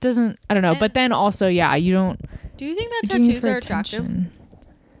just doesn't, I don't know. But then also, yeah, you don't. Do you think that you're doing it tattoos for are attractive?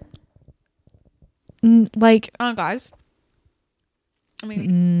 Like, On guys? I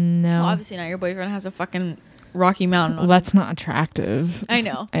mean, no. well, obviously not. Your boyfriend has a fucking Rocky Mountain on Well, that's not attractive. I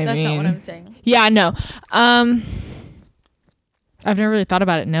know. I That's mean, not what I'm saying. Yeah, no. I've never really thought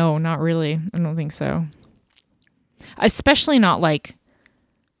about it. No, not really. I don't think so. Especially not like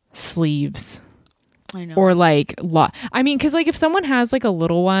sleeves I know. or like I mean, because like if someone has like a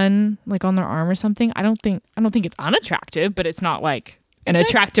little one like on their arm or something, I don't think it's unattractive, but it's not like an It's like-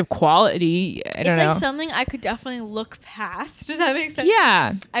 attractive quality. I don't it's know. like something I could definitely look past. Does that make sense?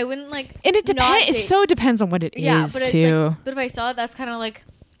 Yeah, I wouldn't like. and it not depends. It date- so depends on what it is but too. It's like, but if I saw it, that's kind of like,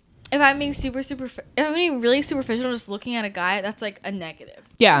 if I'm being if I'm being really superficial, just looking at a guy, that's like a negative.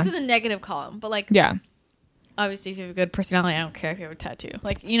 Yeah. This is the negative column, but like, Yeah. obviously, if you have a good personality, I don't care if you have a tattoo.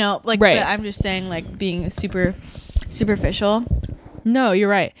 Like, you know, like, Right. but I'm just saying, like, being superficial. No, you're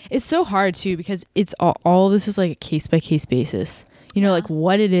right. It's so hard too because it's all this is like a case by case basis. You know, Yeah. like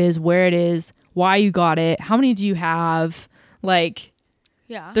what it is, where it is, why you got it, how many do you have? Like,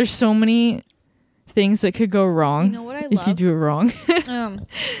 Yeah. there's so many things that could go wrong. You know what I if you love? do it wrong.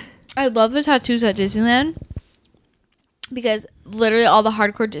 I love the tattoos at Disneyland because literally all the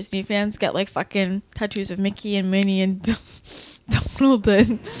hardcore Disney fans get like fucking tattoos of Mickey and Minnie and Donald,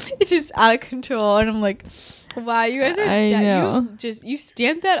 and it's just out of control. And I'm like, wow, you guys are I know. you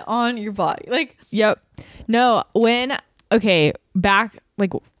stamp that on your body, like. Yep. No, back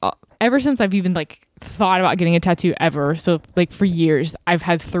like ever since I've even like thought about getting a tattoo ever, so like for years I've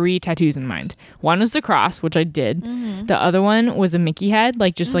had 3 tattoos in mind. One was the cross, which I did. Mm-hmm. The other one was a Mickey head,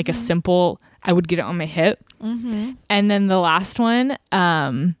 like just like a simple, I would get it on my hip. Mm-hmm. And then the last one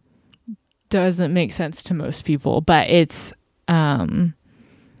doesn't make sense to most people, but it's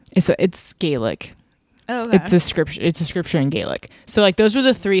Gaelic. Oh, okay. It's a scripture in Gaelic. So like those were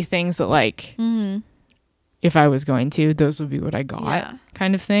the 3 things that like if I was going to, those would be what I got, Yeah.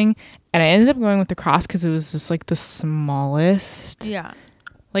 kind of thing. And I ended up going with the cross because it was just like the smallest. Yeah.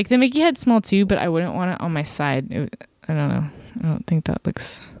 Like the Mickey head small too, but I wouldn't want it on my side. I don't know. I don't think that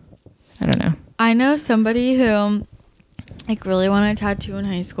looks. I don't know. I know somebody who like really wanted a tattoo in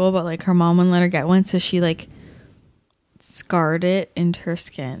high school, but like her mom wouldn't let her get one, so she like scarred it into her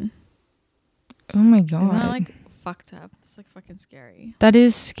skin. Oh my god. Isn't that like fucked up? It's like fucking scary. That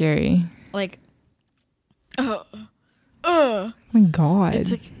is scary. Like, Oh my god.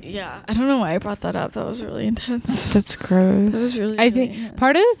 it's like, yeah. I don't know why I brought that up. That was really intense. That's gross. That was really. I really think intense.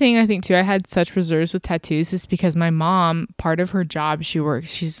 part of the thing I think too I had such reserves with tattoos is because my mom, part of her job,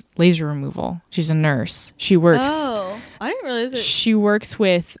 she's laser removal. She's a nurse. She works. Oh, I didn't realize it. She works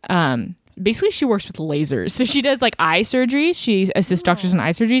with basically she works with lasers. So she does like eye surgeries. She assists doctors in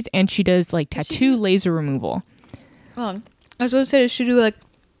eye surgeries, and she does like tattoo laser removal. I was going to say, does she do like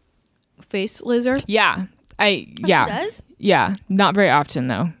face laser? Yeah. She does? Yeah. Not very often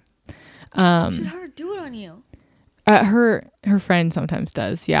though. You should have her do it on you. Her friend sometimes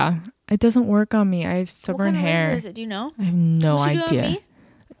does. Yeah. It doesn't work on me. I have What stubborn kind of hair. laser is it? Do you know? I have no Will she do it on idea. me?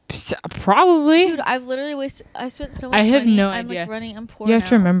 Probably. Dude, I've literally I spent so much I have money. no I'm idea. like running. I'm poor You have now.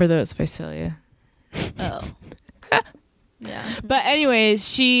 to remember though it's Visalia. Oh. Yeah. But anyways,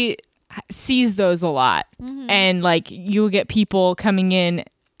 she sees those a lot. Mm-hmm. And like you'll get people coming in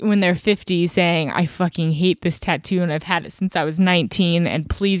when they're 50 saying, I fucking hate this tattoo and I've had it since I was 19 and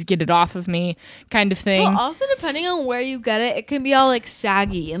please get it off of me kind of thing. Well, also depending on where you get it, it can be all like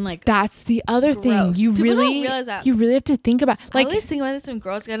saggy and like that's the other gross. thing. You People really don't realize that. You really have to think about I always think about this when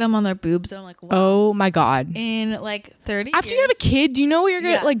girls get them on their boobs. And I'm like, wow. Oh my God. In like 30 After years, you have a kid, do you know what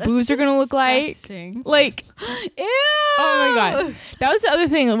your like boobs are gonna look like? Like ew. Oh my God. That was the other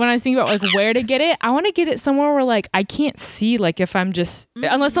thing when I was thinking about like where to get it. I want to get it somewhere where like I can't see, like if I'm just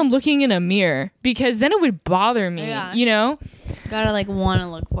unless I'm looking in a mirror, because then it would bother me, you know? Gotta like want to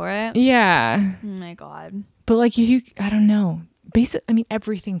look for it. Yeah. Oh my God. But like if you, I don't know.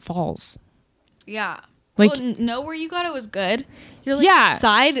 Everything falls. Yeah. Like know where you got it was good. You're like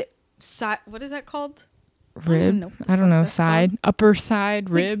side. What is that called? Rib. I don't know. Side, upper side,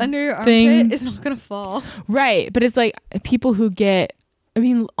 rib. Like under your thing. armpit is not gonna fall. Right, but it's like people who get.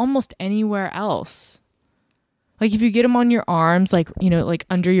 Almost anywhere else. Like if you get them on your arms, like like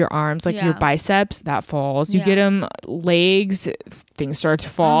under your arms, like your biceps, that falls. You get them legs, things start to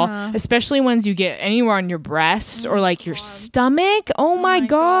fall. Especially ones you get anywhere on your breasts or like your stomach. Oh my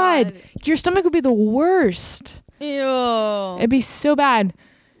God. Your stomach would be the worst. Ew. It'd be so bad.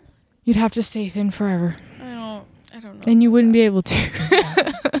 You'd have to stay thin forever. I don't know. And you wouldn't be able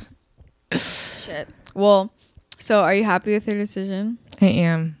to. Shit. Well, so are you happy with your decision? I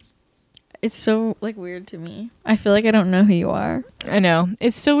am. It's so like weird to me. I feel like I don't know who you are. I know.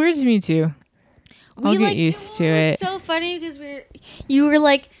 It's still weird to me too. I'll get used to it. It's so funny because you were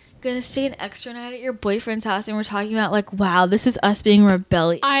like gonna stay an extra night at your boyfriend's house and we're talking about like, wow, this is us being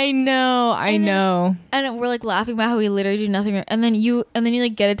rebellious. I know. And we're like laughing about how we literally do nothing. And then you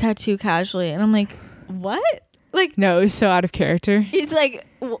like get a tattoo casually and I'm like, what? Like, no, it was so out of character. It's like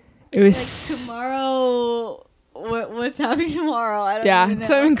it was like tomorrow. What's happening tomorrow? I don't even know.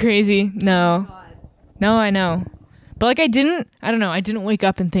 Something crazy. No. Oh no, I know. But like I didn't wake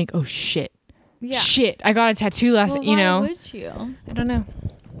up and think, oh shit. Yeah. Shit, I got a tattoo last night, Why would you? I don't know.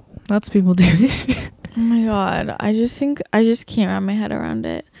 Lots of people do it. Oh my God. I just can't wrap my head around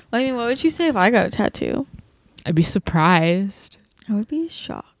it. Well, what would you say if I got a tattoo? I'd be surprised. I would be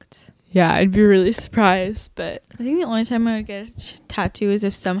shocked. Yeah, I'd be really surprised, but I think the only time I would get a tattoo is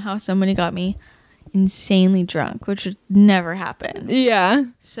if somehow somebody got me insanely drunk, which would never happen. Yeah.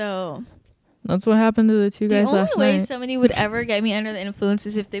 So that's what happened to the two guys last night. The only way somebody would ever get me under the influence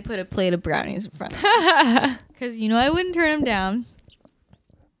is if they put a plate of brownies in front of me. Because I wouldn't turn them down.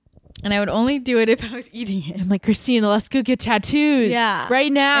 And I would only do it if I was eating it. I'm like, Christina, let's go get tattoos. Yeah.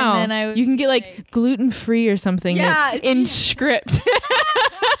 Right now. And then you can get like gluten-free or something. Yeah. In script.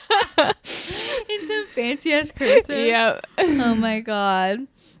 In some fancy ass cursive. Yep. Oh my God.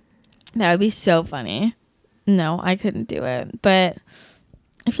 That would be so funny. No, I couldn't do it. But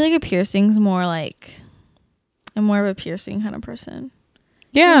I feel like a piercing's more like, I'm more of a piercing kind of person.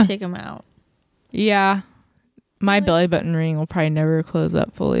 Yeah. Take them out. Yeah. My belly button ring will probably never close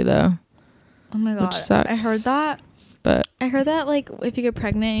up fully though. Oh my God. Which sucks. I heard that. But I heard that like if you get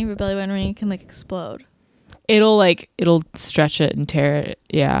pregnant and your belly button ring can like explode. It'll stretch it and tear it.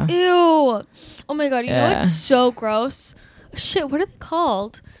 Yeah. Ew. Oh my God. You know what's so gross? Shit, what are they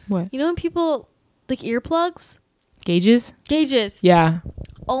called? What? You know when people like earplugs? Gauges? Yeah.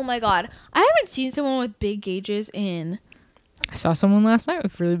 Oh my God. I haven't seen someone with big gauges in. I saw someone last night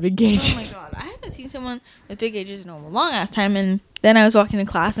with really big gauges. Oh my God. I haven't seen someone with big gauges in a long ass time. And then I was walking to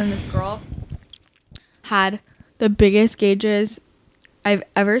class and this girl had the biggest gauges I've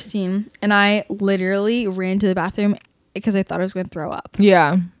ever seen. And I literally ran to the bathroom because I thought I was going to throw up.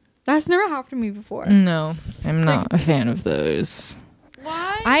 Yeah. That's never happened to me before. No, I'm not a fan of those.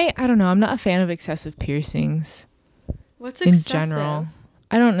 Why? I don't know. I'm not a fan of excessive piercings. What's excessive? In general.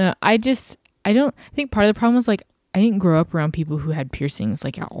 I don't know. I think part of the problem is like I didn't grow up around people who had piercings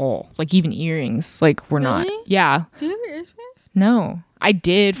like at all. Like even earrings. Like we're not. Yeah. Do you have your ears pierced? No. I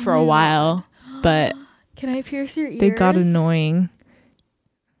did for a while, but can I pierce your ears? They got annoying.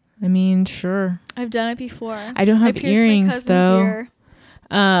 I mean, sure. I've done it before. I don't have earrings though. Ear.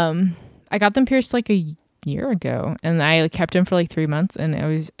 I got them pierced like a year ago and I kept them for like 3 months and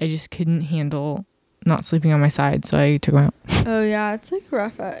I just couldn't handle not sleeping on my side, so I took them out. Oh yeah, it's like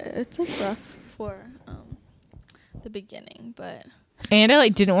rough for the beginning, but and I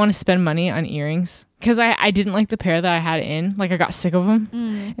like didn't want to spend money on earrings because I didn't like the pair that I had in. Like I got sick of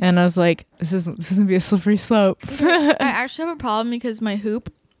them and I was like, this is gonna be a slippery slope. I actually have a problem because my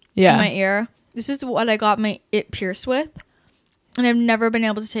hoop in my ear, this is what I got it pierced with. And I've never been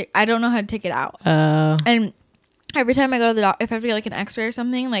able to I don't know how to take it out. And every time I go to the doctor, if I have to get like an x-ray or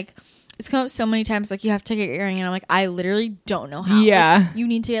something, like it's come up so many times, like you have to take your earring. And I'm like, I literally don't know how. Yeah. Like, you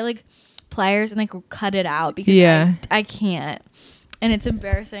need to get like pliers and like cut it out because I can't. and it's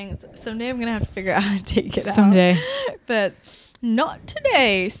embarrassing. Someday I'm gonna have to figure out how to take it Someday. out. But not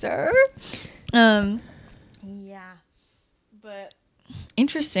today, sir. Yeah. But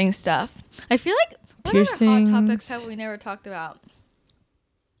interesting stuff. I feel like what other hot topics have we never talked about?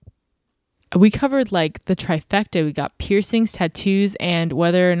 We covered like the trifecta. We got piercings, tattoos, and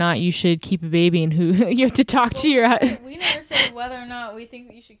whether or not you should keep a baby and who you have to talk to your. We never said whether or not we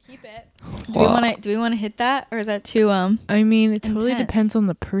think you should keep it. Do we want to hit that, or is that too I mean, it totally intense? depends on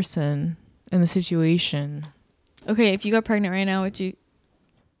the person and the situation. Okay, if you got pregnant right now, would you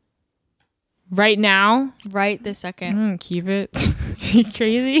Right now, right this second? Keep it. You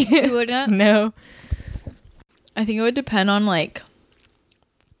crazy? You wouldn't? No. I think it would depend on like.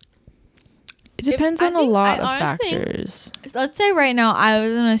 It depends on a lot of honestly factors. Let's say right now I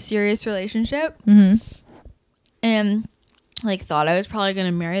was in a serious relationship and like thought I was probably going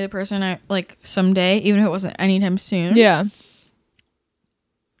to marry the person I like someday, even if it wasn't anytime soon. Yeah.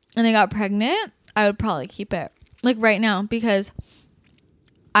 And I got pregnant, I would probably keep it like right now because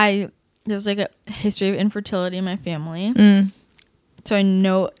there's like a history of infertility in my family. So I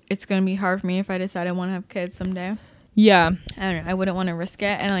know it's going to be hard for me if I decide I want to have kids someday. Yeah. I don't know. I wouldn't want to risk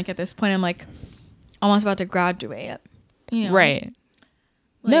it. And like at this point, I'm like almost about to graduate. You know? Right.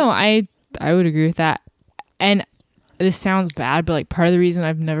 Like, No, I would agree with that. And this sounds bad, but like part of the reason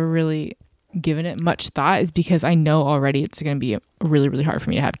I've never really given it much thought is because I know already it's going to be really, really hard for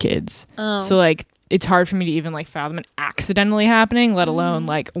me to have kids. Oh. So like it's hard for me to even like fathom it accidentally happening, let alone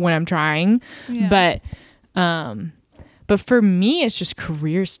like when I'm trying. Yeah. But for me, it's just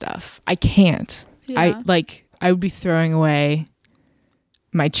career stuff. I can't. Yeah. I would be throwing away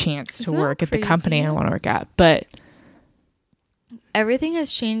my chance to work at the company I want to work at. But everything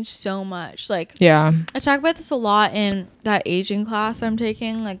has changed so much. Like, yeah, I talk about this a lot in that aging class I'm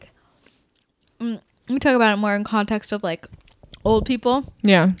taking. Like, we talk about it more in context of like old people.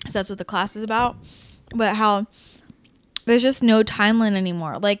 Yeah. Because that's what the class is about. But how there's just no timeline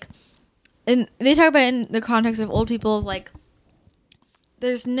anymore. Like, and they talk about it in the context of old people is like,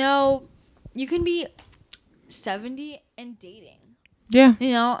 there's no, you can be 70 and dating. Yeah.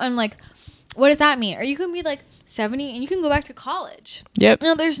 You know, and like, what does that mean? Or you can be like 70 and you can go back to college. Yep. You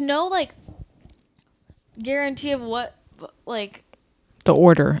know, there's no like guarantee of what, like, the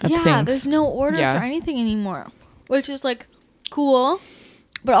order of things. Yeah, there's no order for anything anymore, which is like cool,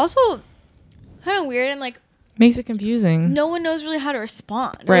 but also kind of weird and like makes it confusing. no one knows really how to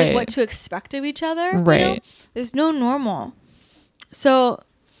respond, or, right? like, what to expect of each other, right? You know? There's no normal, so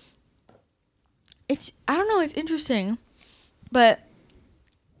it's I don't know. It's interesting, but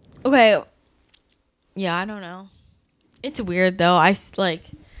okay, yeah, I don't know. It's weird though. I like.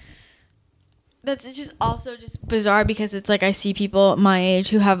 That's just also just bizarre because it's like I see people my age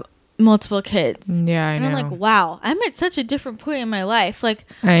who have multiple kids. Yeah, I know. And I'm like, wow, I'm at such a different point in my life. Like,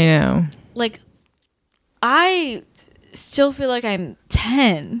 I know. Like, I still feel like I'm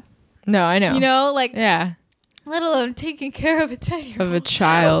 10. No, I know. You know, like, yeah. Let alone taking care of a 10-year-old. Of a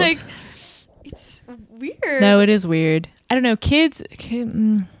child. Like, it's weird. No, it is weird. I don't know. Kids, I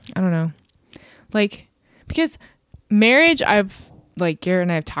don't know. Like, because marriage, like, Garrett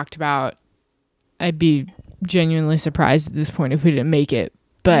and I have talked about. I'd be genuinely surprised at this point if we didn't make it.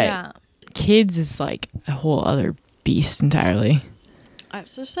 But kids is like a whole other beast entirely. I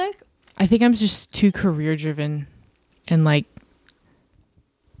was just like, I think I'm just too career driven and like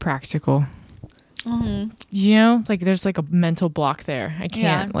practical. You know, like there's like a mental block there. I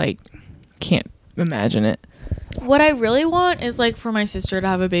can't imagine it. What I really want is like for my sister to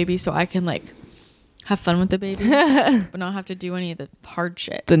have a baby so I can like have fun with the baby, but not have to do any of the hard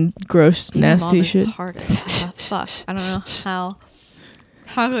shit. The gross, nasty shit. Hard as fuck. I don't know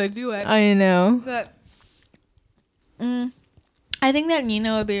how do I do it. I know. But I think that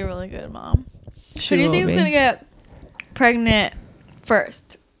Nina would be a really good mom. Who do you think is gonna get pregnant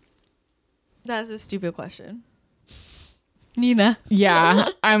first? That's a stupid question. Nina. Yeah,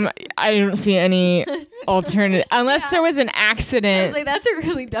 I don't see any alternative unless there was an accident. I was like, that's a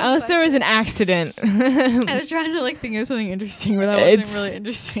really dumb unless question. there was an accident. I was trying to like think of something interesting, but that wasn't really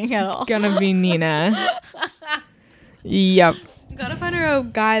interesting at all. Gonna be Nina. Yep. You gotta find her a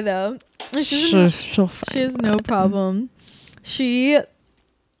guy though. She'll find. She has no problem. She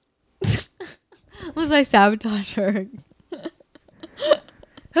was I sabotage her.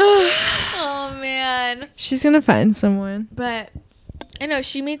 Oh man, she's gonna find someone. but I know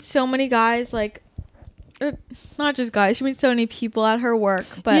she meets so many guys, like not just guys, she meets so many people at her work,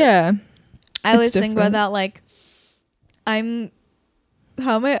 but yeah, I always think about that, like I'm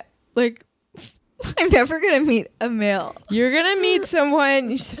never gonna meet a male. You're gonna meet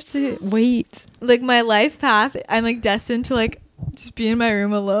someone. You just have to wait. Like my life path, I'm like destined to like Just be in my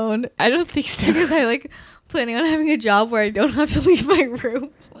room alone. I don't think so. Because I like planning on having a job where I don't have to leave my room.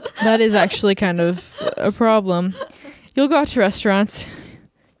 That is actually kind of a problem. You'll go out to restaurants.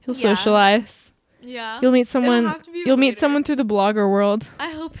 You'll socialize. Yeah. You'll meet someone. You'll meet someone through the blogger world.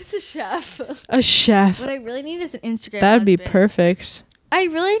 I hope it's a chef. A chef. What I really need is an Instagram That'd be husband. perfect. I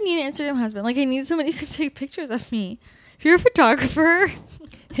really need an Instagram husband. Like, I need somebody who can take pictures of me. If you're a photographer,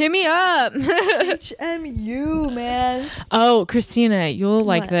 hit me up. HMU, man. Oh, Christina, you'll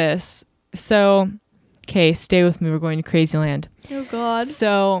like this. So, okay, stay with me. We're going to Crazy Land. Oh, God.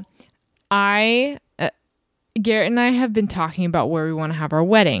 So, Garrett and I have been talking about where we want to have our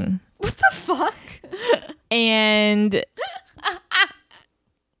wedding. What the fuck? And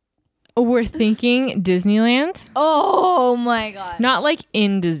we're thinking Disneyland. Oh my God. Not like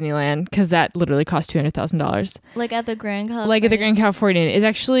in Disneyland, because that literally costs $200,000. Like at the Grand Californian? Like at the Grand Californian. It's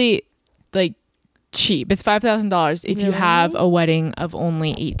actually like cheap. It's $5,000 if you have a wedding of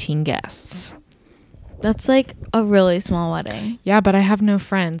only 18 guests. That's like a really small wedding. Yeah, but I have no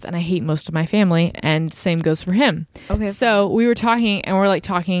friends and I hate most of my family, and same goes for him. Okay. So we were talking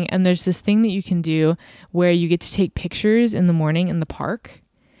and there's this thing that you can do where you get to take pictures in the morning in the park.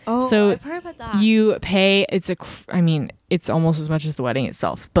 Oh, so I've heard about that. You pay, it's almost as much as the wedding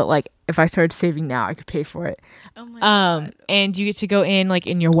itself, but like if I started saving now, I could pay for it. Oh my God. And you get to go in like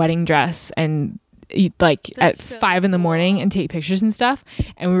in your wedding dress and eat like That's at so 5 in the morning cool. and take pictures and stuff.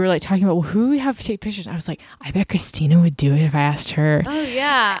 And we were like talking about, well, who do we have to take pictures? I was like, I bet Christina would do it if I asked her. Oh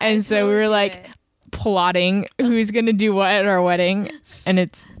yeah. And so we were like plotting who's gonna do what at our wedding, and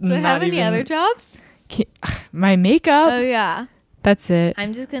it's Do I have any other jobs? My makeup. Oh yeah. That's it.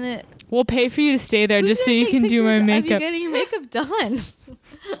 I'm just gonna. We'll pay for you to stay there just so you can do my Of you makeup. getting your makeup done.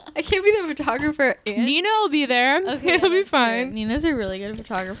 I can't be the photographer. And Nina will be there. okay, It'll be that's true. fine. Nina's a really good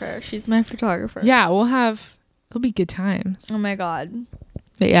photographer. She's my photographer. Yeah, it'll be good times. Oh my God.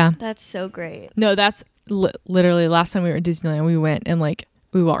 But yeah. That's so great. No, that's literally last time we were at Disneyland, we went and like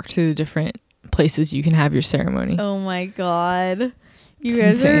we walked through the different places you can have your ceremony. Oh my God. You It's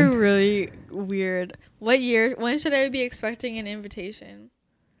guys are insane. really weird. When should I be expecting an invitation?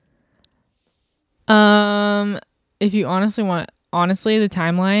 If you honestly, the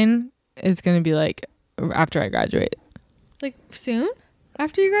timeline is going to be like after I graduate. Like soon?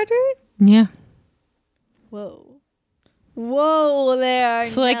 After you graduate? Yeah. Whoa there.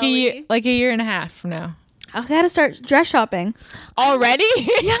 So like Nelly. a year and a half from now. I gotta start dress shopping. Already?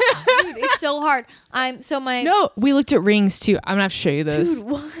 Yeah, dude, it's so hard. No, we looked at rings too. I'm gonna have to show you those. Dude,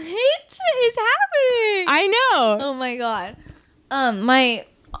 what is happening? I know. Oh my God.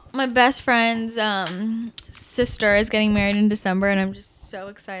 My best friend's sister is getting married in December, and I'm just so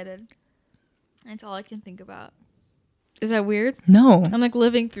excited. That's all I can think about. Is that weird? No, I'm like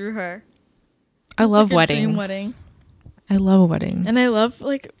living through her. I love like a dream weddings. wedding. I love weddings, And I love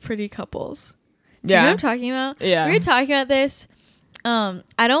like pretty couples. Do you know what I'm talking about? Yeah. We were talking about this. I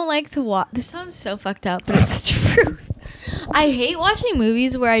don't like to watch. This sounds so fucked up, but it's the truth. I hate watching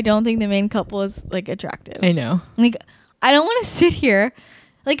movies where I don't think the main couple is like attractive. I know. Like, I don't want to sit here.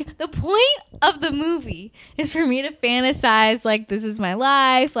 Like, the point of the movie is for me to fantasize, like, this is my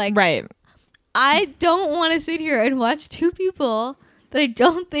life. Like, Right. I don't want to sit here and watch two people that I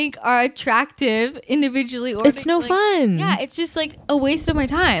don't think are attractive individually. Or It's no like, fun. Yeah, it's just, like, a waste of my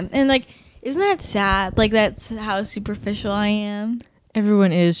time. And, like, isn't that sad? Like, that's how superficial I am.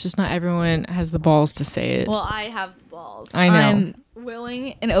 Everyone is, just not everyone has the balls to say it. Well, I have balls. I know. I'm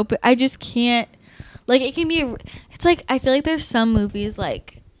willing and open. I just can't. Like, it can be. It's like, I feel like there's some movies,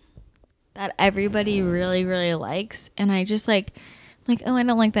 like, that everybody really, really likes. And I just, like, oh, I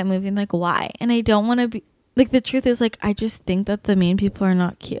don't like that movie. And, like, why? And I don't want to be. Like, the truth is, like, I just think that the main people are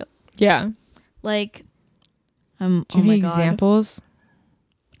not cute. Yeah. Like, Give me examples.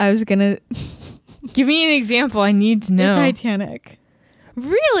 I was gonna. Give me an example. I need to know. The Titanic.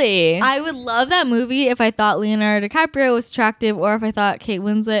 Really? I would love that movie if I thought Leonardo DiCaprio was attractive, or if I thought Kate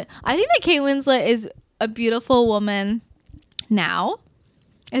Winslet. I think that Kate Winslet is a beautiful woman now.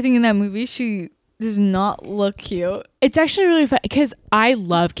 I think in that movie she does not look cute. It's actually really fun because I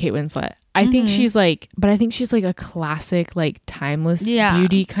love Kate Winslet. I think she's like, but I think she's like a classic, like timeless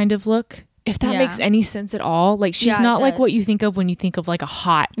beauty kind of look. If that makes any sense at all. Like, she's not like what you think of when you think of like a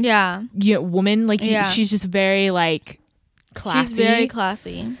hot woman. Like, she's just very like classy. She's very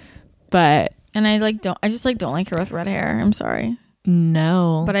classy. But and I just don't like her with red hair. I'm sorry.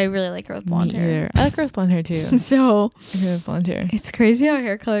 No. But I really like her with blonde hair. I like her with blonde hair too. So I like her with blonde hair. It's crazy how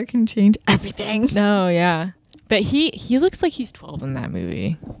hair color can change everything. No, yeah. But he looks like he's 12 in that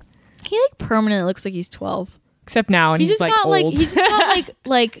movie. He like permanently looks like he's 12. Except now, and he's like old. He just got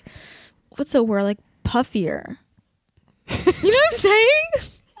like what's the word? Like puffier. You know what I'm saying?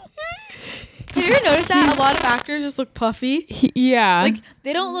 Have you ever noticed that a lot of actors just look puffy? Yeah. Like,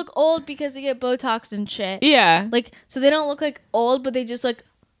 they don't look old because they get Botox and shit. Yeah. Like, so they don't look like old, but they just look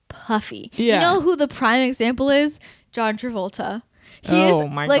puffy. Yeah. You know who the prime example is? John Travolta. He is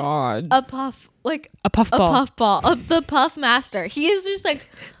my like God. a puff, like A puffball. The puff master. He is just like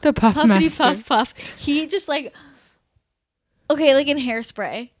The puff puffy master. puff. He just like, okay, like in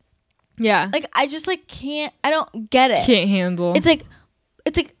Hairspray. Yeah. Like, I just like can't, I don't get it. Can't handle. It's like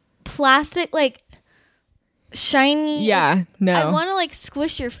plastic, like shiny. Yeah. Like, No. I want to like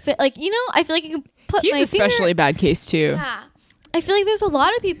squish your fit. Like, you know, I feel like you can put He's my especially finger. bad case too. Yeah. I feel like there's a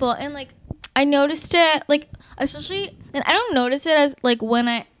lot of people, and like I noticed it, like especially, and I don't notice it as like when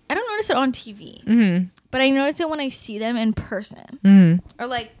I don't notice it on TV, Mm-hmm. but I notice it when I see them in person, Mm-hmm. or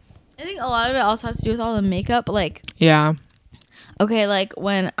like I think a lot of it also has to do with all the makeup. Like, Yeah. okay, like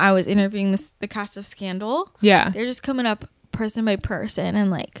when I was interviewing the cast of Scandal, Yeah. they're just coming up person by person,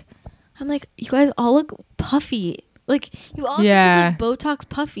 and like I'm like, you guys all look puffy. Like, you all Yeah. just look like Botox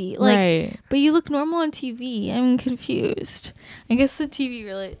puffy. Like, right. but you look normal on TV. I'm confused. I guess the TV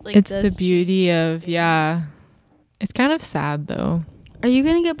really, like, It's does the beauty change of, things. yeah. It's kind of sad though. Are you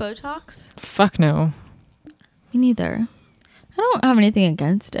going to get Botox? Fuck no. Me neither. I don't have anything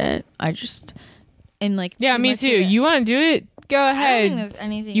against it. I just am like, Yeah, too me much too. of it. You want to do it? Go I don't think ahead. there's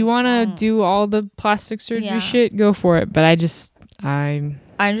anything You want wrong. to do all the plastic surgery Yeah. shit? Go for it. But I'm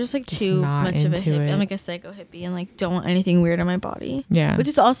just like just too not much of a into hippie. it. I'm like a psycho hippie and like don't want anything weird on my body. yeah. Which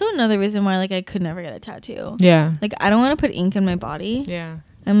is also another reason why like I could never get a tattoo. Yeah. Like, I don't want to put ink in my body. Yeah.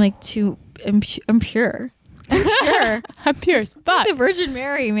 I'm like I'm pure. I'm pure. I'm pure as fuck. The Virgin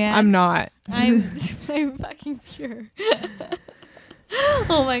Mary, man. I'm not. I'm fucking pure.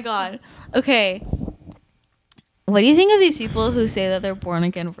 Oh my God. Okay. What do you think of these people who say that they're born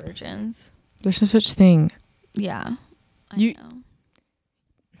again virgins? There's no such thing. Yeah. I You- know.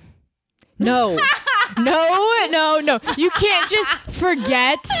 No. No. You can't just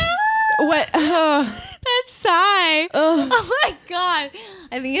forget what. That sigh. Oh my God.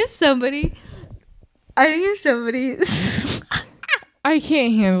 I think if somebody. I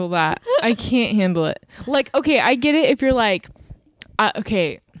can't handle that. I can't handle it. Like, okay, I get it if you're like,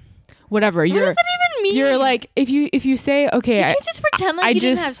 okay, whatever. What does that even mean? You're like, if you say, okay, You can't just pretend like I you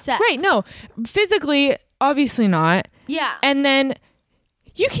just didn't have sex. Right? No, physically, obviously not. Yeah. And then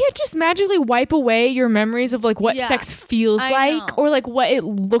you can't just magically wipe away your memories of like what Yeah. sex feels I like know. or like what it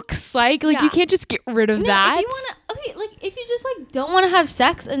looks like. Like Yeah. you can't just get rid of No, that. if you want to, okay, like if you just like don't want to have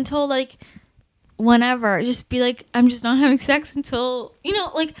sex until like whenever, just be like, I'm just not having sex until, you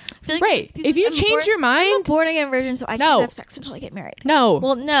know, like, I feel like Right. people- If you I'm change your I'm a mind, born again virgin, so I No. can't have sex until I get married. no.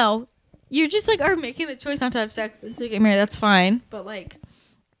 Well, no, you just like are making the choice not to have sex until you get married. That's fine, but like,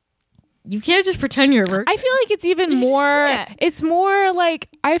 you can't just pretend you're a virgin. I feel like it's even You just more. can't. It's more like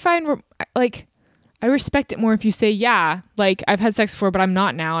I find like I respect it more if you say, yeah, like I've had sex before, but I'm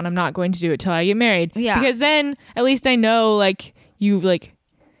not now, and I'm not going to do it till I get married. Yeah. Because then at least I know like you like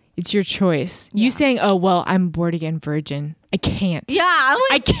it's your choice. Yeah. You saying, oh well, I'm born again virgin. I can't. Yeah, I'm I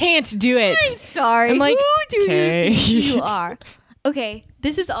like, can't do it. I'm sorry. I'm like, who do okay. you think you are? Okay,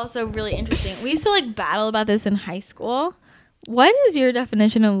 this is also really interesting. We used to like battle about this in high school. What is your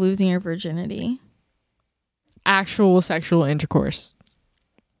definition of losing your virginity? Actual sexual intercourse.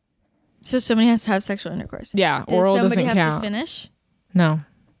 So somebody has to have sexual intercourse. Yeah, Does oral somebody doesn't have count. to finish? No.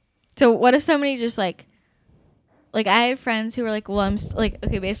 So what if somebody just like I had friends who were like, well, I'm like,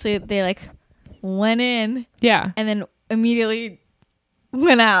 okay, basically they like went in Yeah. and then immediately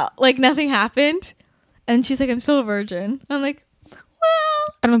went out. Like nothing happened. And she's like, I'm still a virgin. I'm like,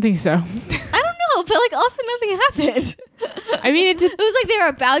 well, I don't think so. I don't know, but like also nothing happened. I mean, It was like they were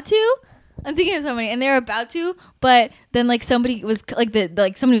about to. I'm thinking of somebody, and they were about to, but then like somebody was like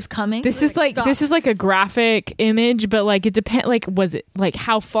somebody was coming. This so, is like stop. this is like a graphic image, but like it depends. Like, was it like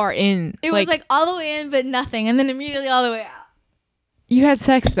how far in? It was like all the way in, but nothing, and then immediately all the way out. you had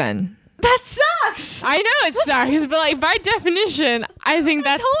sex then. That sucks. I know it sucks, but like by definition, I think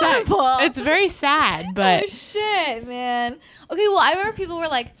That's that's sex. horrible. It's very sad, but Oh shit, man. Okay, well, I remember people were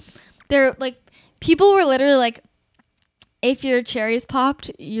like, people were literally like, if your cherry's popped,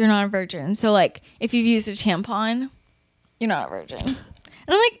 you're not a virgin. So like, if you've used a tampon, you're not a virgin. And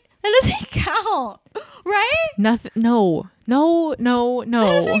I'm like, that doesn't count, right? nothing. No. That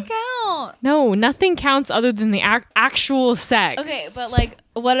doesn't count. No, nothing counts other than the actual sex. Okay, but like,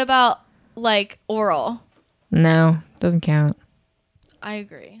 what about like oral? No, doesn't count. I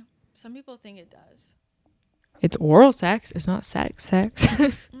agree. Some people think it does. It's oral sex. It's not sex.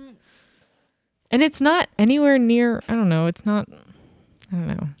 And it's not anywhere near. I don't know. It's not. I don't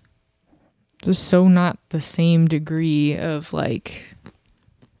know. just so not the same degree of like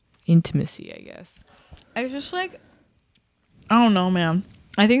intimacy, I guess. I just like, I don't know, man.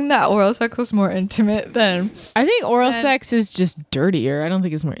 I think that oral sex is more intimate than. I think oral sex is just dirtier. I don't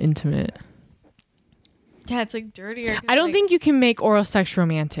think it's more intimate. Yeah, it's like dirtier. I don't think you can make oral sex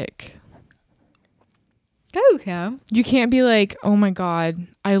romantic. Oh, okay. You can't be like, oh my God,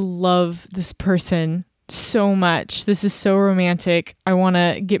 I love this person so much. This is so romantic. I want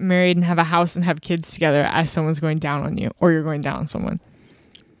to get married and have a house and have kids together as someone's going down on you or you're going down on someone.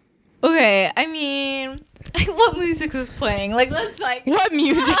 Okay, I mean, what music is playing? Like, let's like. What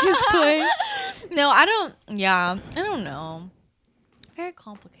music is playing? No, I don't know. Very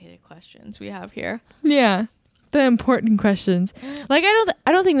complicated questions we have here. Yeah, the important questions. Like,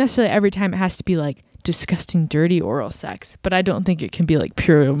 I don't think necessarily every time it has to be like disgusting, dirty oral sex, but I don't think it can be like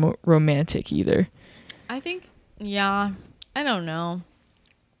pure romantic either. I think, yeah, I don't know.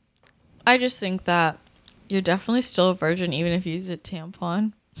 I just think that you're definitely still a virgin even if you use a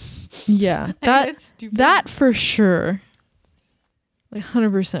tampon. Yeah, that for sure. Like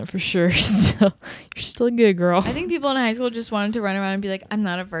 100% for sure. You're still a good girl. I think people in high school just wanted to run around and be like, I'm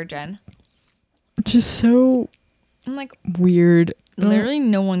not a virgin. Just so I'm like weird. Literally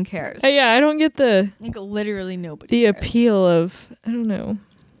no one cares. Yeah, I don't get like literally nobody cares. The appeal of, I don't know.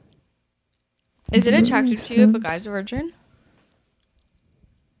 Is it attractive to you if a guy's a virgin?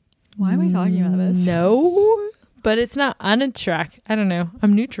 Why am I talking about this? No, but it's not unattractive. I don't know.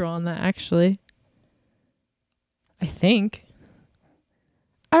 I'm neutral on that actually. I think.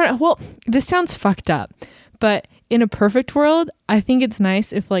 I don't know. Well, this sounds fucked up, but in a perfect world, I think it's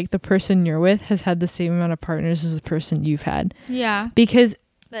nice if like the person you're with has had the same amount of partners as the person you've had. Yeah. Because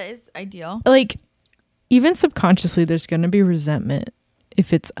that is ideal. Like even subconsciously there's going to be resentment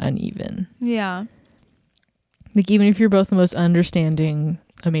if it's uneven. Yeah. Like even if you're both the most understanding,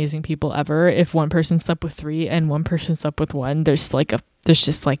 amazing people ever, if one person slept with 3 and one person slept with 1, there's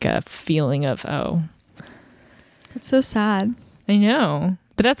just like a feeling of, oh. It's so sad. I know.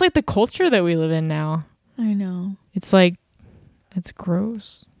 But that's like the culture that we live in now. I know. It's like, it's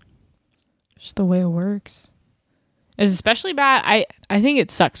gross. Just the way it works. It's especially bad. I think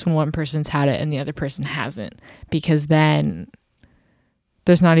it sucks when one person's had it and the other person hasn't, because then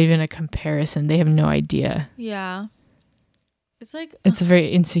there's not even a comparison. They have no idea. Yeah. It's like, it's a very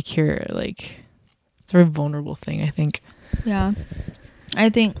insecure, like, it's a very vulnerable thing, I think. Yeah. I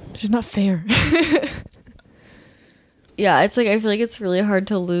think it's just not fair. Yeah, it's like I feel like it's really hard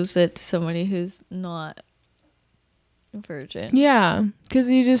to lose it to somebody who's not a virgin. Yeah, because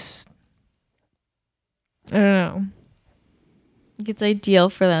you just, I don't know. It's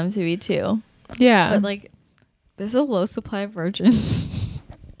ideal for them to be too. Yeah. But like, there's a low supply of virgins.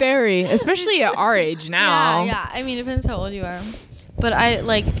 Very, especially at our age now. Yeah. I mean, it depends how old you are. But I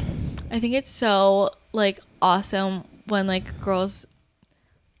think it's so like awesome when like girls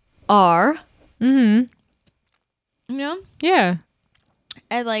are. Mm-hmm. You know? Yeah.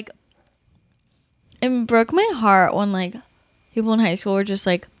 And like, it broke my heart when like people in high school were just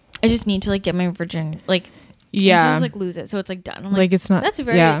like, I just need to like get my virgin, like, yeah, just like lose it, so it's like done. I'm like it's not. That's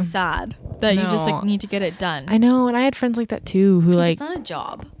very sad that you just like need to get it done. I know, and I had friends like that too who like it's not a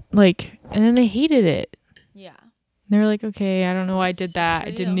job. Like, and then they hated it. Yeah. They were like, okay, I don't know why I did that.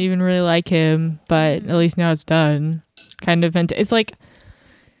 I didn't even really like him, but at least now it's done. Kind of, it's like.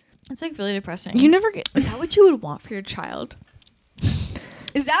 It's like really depressing. You never get. Is that what you would want for your child?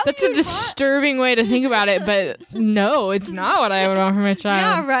 Is that That's a disturbing way to think about it, but no, it's not what I would want for my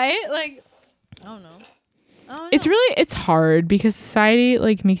child. Yeah, right? Like, I don't know. It's hard because society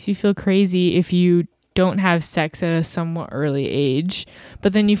like makes you feel crazy if you don't have sex at a somewhat early age,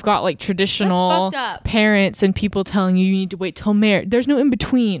 but then you've got like traditional parents and people telling you need to wait till marriage. There's no in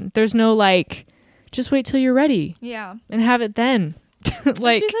between. There's no like, just wait till you're ready. Yeah. And have it then.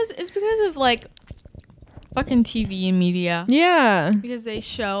 Like it's because of like fucking TV and media. Yeah. Because they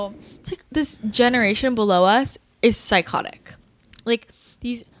show, it's like this generation below us is psychotic. Like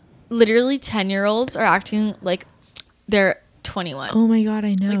these literally 10-year-olds are acting like they're 21. Oh my God,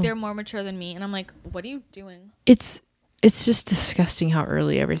 I know. Like they're more mature than me, and I'm like, what are you doing? It's just disgusting how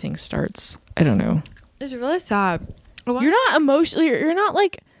early everything starts. I don't know. It's really sad. You're not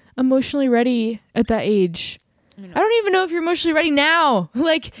like emotionally ready at that age. I don't even know if you're emotionally ready now.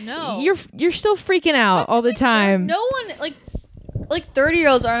 Like, no, you're still freaking out all the time. No one like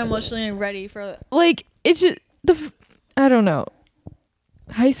 30-year-olds aren't emotionally ready for like it's just I don't know.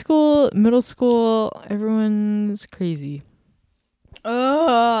 High school, middle school, everyone's crazy.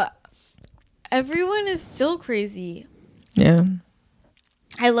 Everyone is still crazy. Yeah.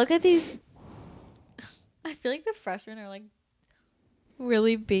 I look at these. I feel like the freshmen are like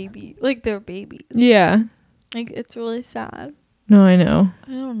really baby. Like, they're babies. Yeah. Like, it's really sad. No, I know.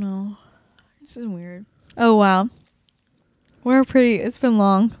 I don't know. This is weird. Oh, wow. It's been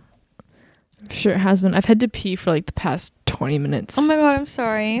long. I'm sure it has been. I've had to pee for like the past 20 minutes. Oh my god, I'm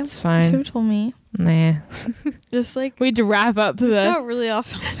sorry. It's You fine. should have told me. Nah. Just like, We had to wrap up this got really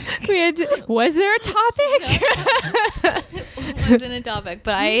off topic. Was there a topic? It wasn't a topic,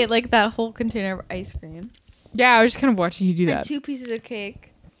 but I ate like that whole container of ice cream. Yeah, I was just kind of watching you do And that. 2 pieces of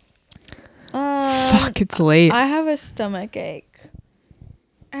cake. Fuck, it's late. I have a stomach ache.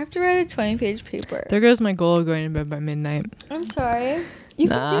 I have to write a 20-page paper. There goes my goal of going to bed by midnight. I'm sorry. You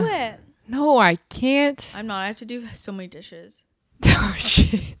can do it. No, I can't. I'm not. I have to do so many dishes. Oh,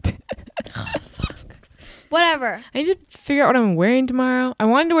 shit. Whatever. I need to figure out what I'm wearing tomorrow. I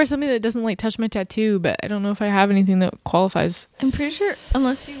wanted to wear something that doesn't like touch my tattoo, but I don't know if I have anything that qualifies. I'm pretty sure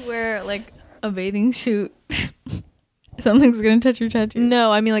unless you wear like a bathing suit, something's gonna touch your tattoo.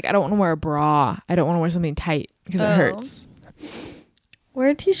 No, I mean like I don't want to wear a bra. I don't want to wear something tight because it hurts. Wear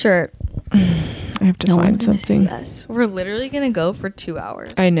a t-shirt. I have to find something. We're literally gonna go for 2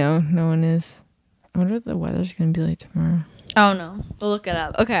 hours. I know, no one is. I wonder what the weather's gonna be like tomorrow. Oh no, we'll look it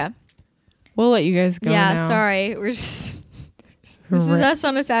up. Okay. We'll let you guys go. Yeah, now. sorry. We're just. We're This is us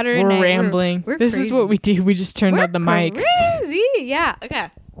on a Saturday We're night. rambling. We're This crazy. is what we do. We just turned up the mics. Crazy. Yeah. Okay.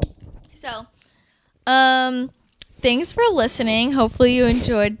 So, thanks for listening. Hopefully you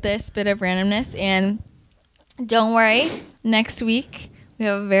enjoyed this bit of randomness, and don't worry. Next week we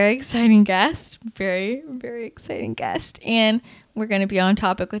have a very exciting guest. Very, very exciting guest, and we're going to be on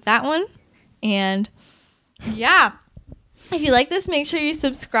topic with that one. And yeah. If you like this, make sure you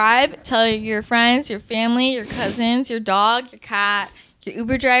subscribe. Tell your friends, your family, your cousins, your dog, your cat, your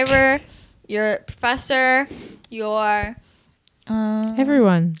Uber driver, your professor, your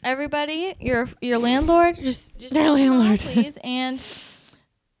Everyone. everybody, your landlord. Just Your tell them all, landlord. please. And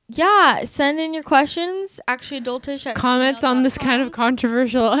yeah, send in your questions. Actually, adultish at Comments on this kind of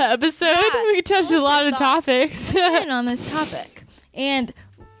controversial episode. Yeah, We touched tell a us lot your of thoughts. topics. in on this topic, and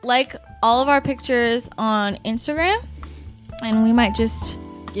like all of our pictures on Instagram. And we might just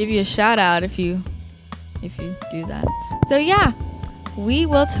give you a shout out if you do that. So yeah, we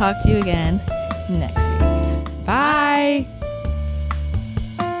will talk to you again next week. Bye.